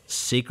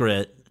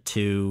secret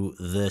to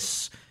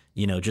this,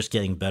 just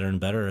getting better and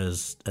better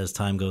as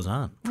time goes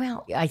on?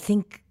 Well, I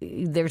think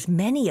there's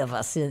many of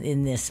us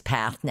in this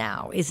path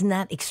now. Isn't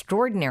that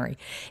extraordinary?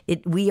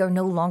 We are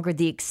no longer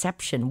the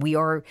exception. We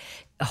are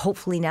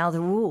hopefully now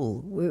the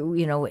rule.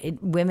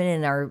 Women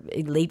in our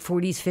late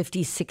 40s,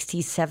 50s, 60s,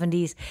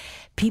 70s,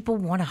 people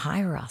want to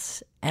hire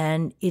us.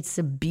 And it's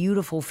a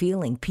beautiful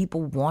feeling.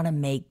 People want to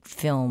make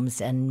films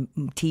and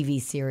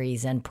TV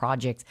series and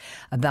projects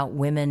about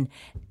women.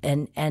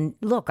 And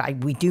look,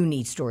 we do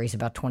need stories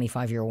about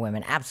 25-year-old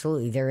women.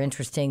 Absolutely. They're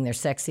interesting. They're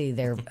sexy.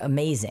 They're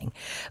amazing.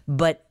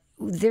 But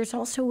there's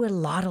also a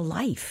lot of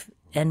life.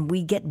 And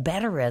we get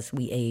better as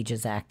we age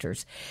as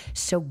actors.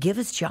 So give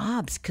us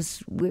jobs,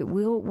 because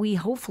we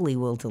hopefully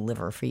will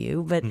deliver for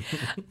you. But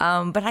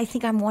but I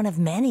think I'm one of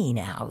many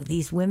now.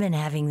 These women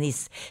having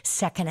these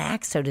second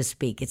acts, so to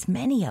speak. It's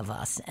many of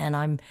us,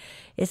 and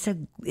it's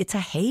a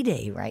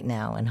heyday right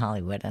now in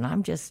Hollywood, and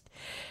I'm just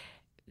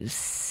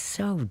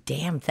so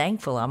damn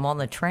thankful I'm on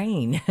the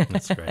train.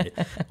 That's great.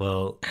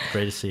 Well,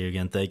 great to see you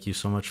again. Thank you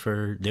so much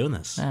for doing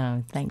this.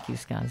 Oh, thank you,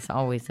 Scott. It's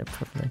always a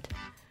privilege.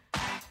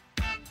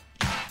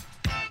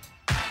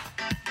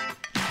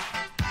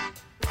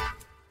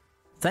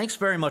 Thanks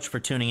very much for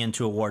tuning in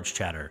to Awards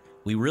Chatter.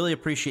 We really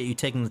appreciate you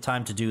taking the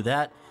time to do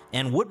that,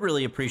 and would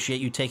really appreciate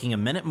you taking a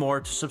minute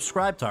more to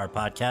subscribe to our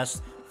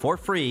podcast for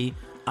free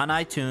on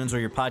iTunes or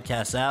your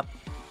podcast app,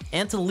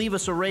 and to leave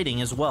us a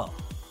rating as well.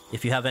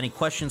 If you have any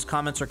questions,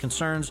 comments, or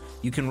concerns,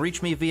 you can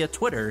reach me via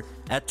Twitter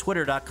at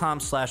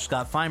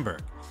twitter.com/Scott Feinberg,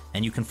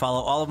 and you can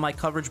follow all of my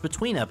coverage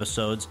between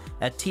episodes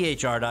at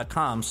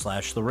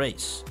thr.com/The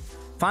Race.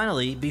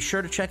 Finally, be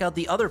sure to check out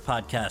the other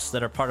podcasts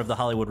that are part of the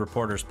Hollywood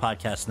Reporters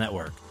Podcast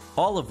Network,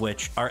 all of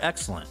which are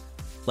excellent.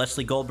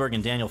 Leslie Goldberg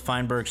and Daniel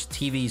Feinberg's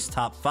TV's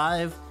Top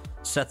 5,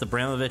 Seth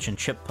Abramovich and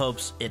Chip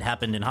Pope's It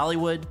Happened in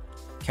Hollywood,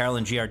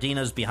 Carolyn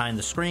Giardina's Behind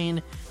the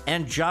Screen,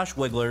 and Josh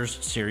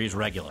Wigler's Series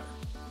Regular.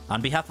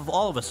 On behalf of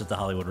all of us at The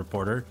Hollywood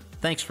Reporter,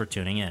 thanks for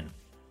tuning in.